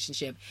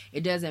relationship.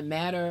 It doesn't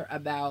matter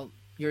about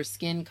your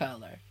skin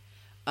color.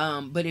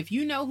 But if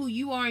you know who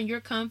you are and you're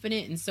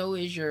confident, and so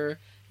is your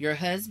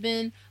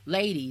husband,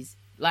 ladies,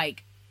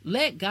 like,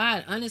 let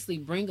God honestly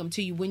bring them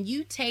to you. When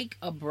you take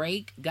a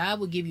break, God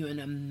will give you an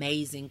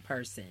amazing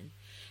person.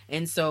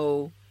 And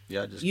so,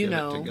 Yeah, just you give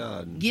know, it to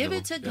God. and give he'll-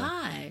 it to yeah.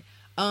 God.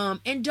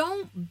 And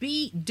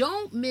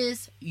don't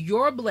miss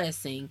your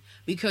blessing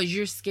because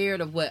you're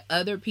scared of what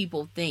other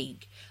people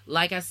think.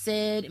 Like I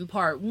said in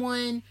part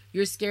 1,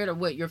 you're scared of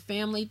what your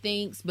family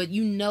thinks, but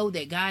you know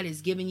that God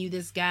has given you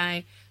this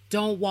guy.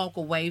 Don't walk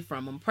away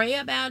from him. Pray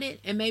about it,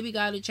 and maybe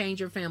God will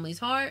change your family's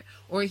heart,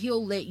 or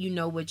he'll let you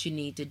know what you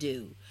need to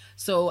do.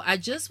 So I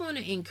just want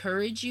to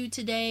encourage you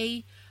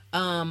today.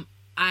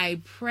 I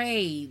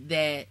pray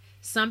that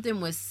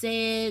something was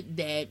said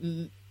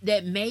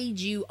that made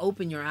you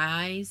open your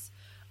eyes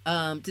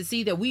to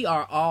see that we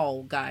are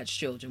all God's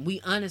children.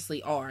 We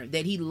honestly are.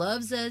 That he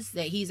loves us,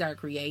 that he's our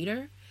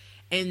creator,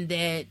 and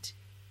that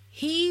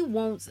he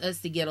wants us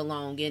to get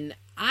along. And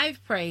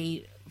I've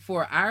prayed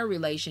for our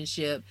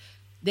relationship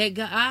that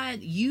God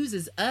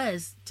uses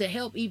us to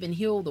help even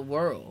heal the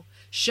world.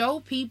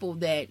 Show people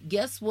that,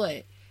 guess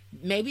what?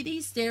 Maybe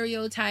these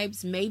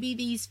stereotypes, maybe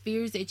these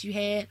fears that you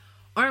had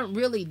aren't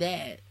really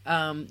that.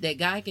 That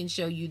God can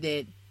show you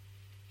that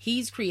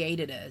he's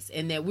created us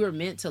and that we're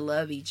meant to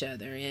love each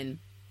other. And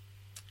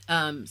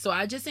so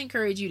I just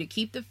encourage you to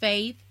keep the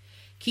faith,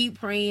 keep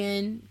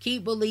praying,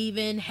 keep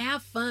believing,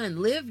 have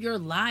fun, live your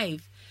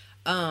life,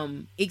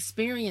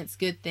 experience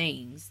good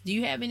things. Do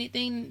you have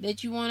anything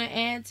that you want to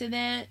add to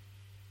that?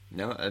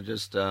 No, I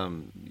just,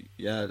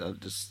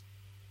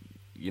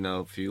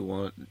 if you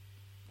want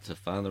to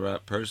find the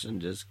right person,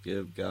 just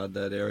give God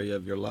that area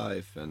of your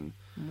life and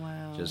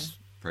Wow. just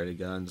pray to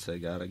God and say,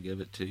 God, I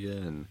give it to you.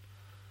 And,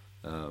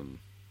 and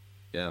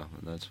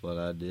that's what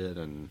I did.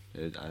 And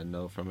I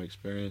know from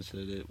experience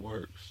that it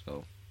works.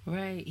 So.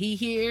 Right. He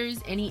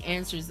hears and he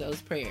answers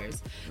those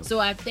prayers. So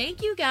I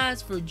thank you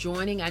guys for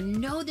joining. I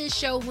know this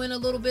show went a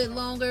little bit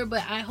longer,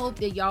 but I hope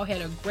that y'all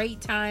had a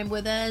great time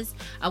with us.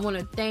 I want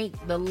to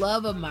thank the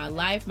love of my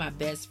life, my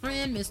best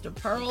friend, Mr.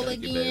 Pearl,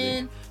 Thank you,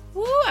 again.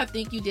 Woo, I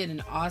think you did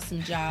an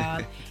awesome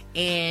job.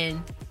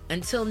 And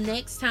until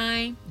next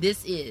time,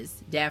 this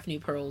is Daphne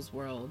Pearl's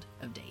World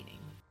of Dating.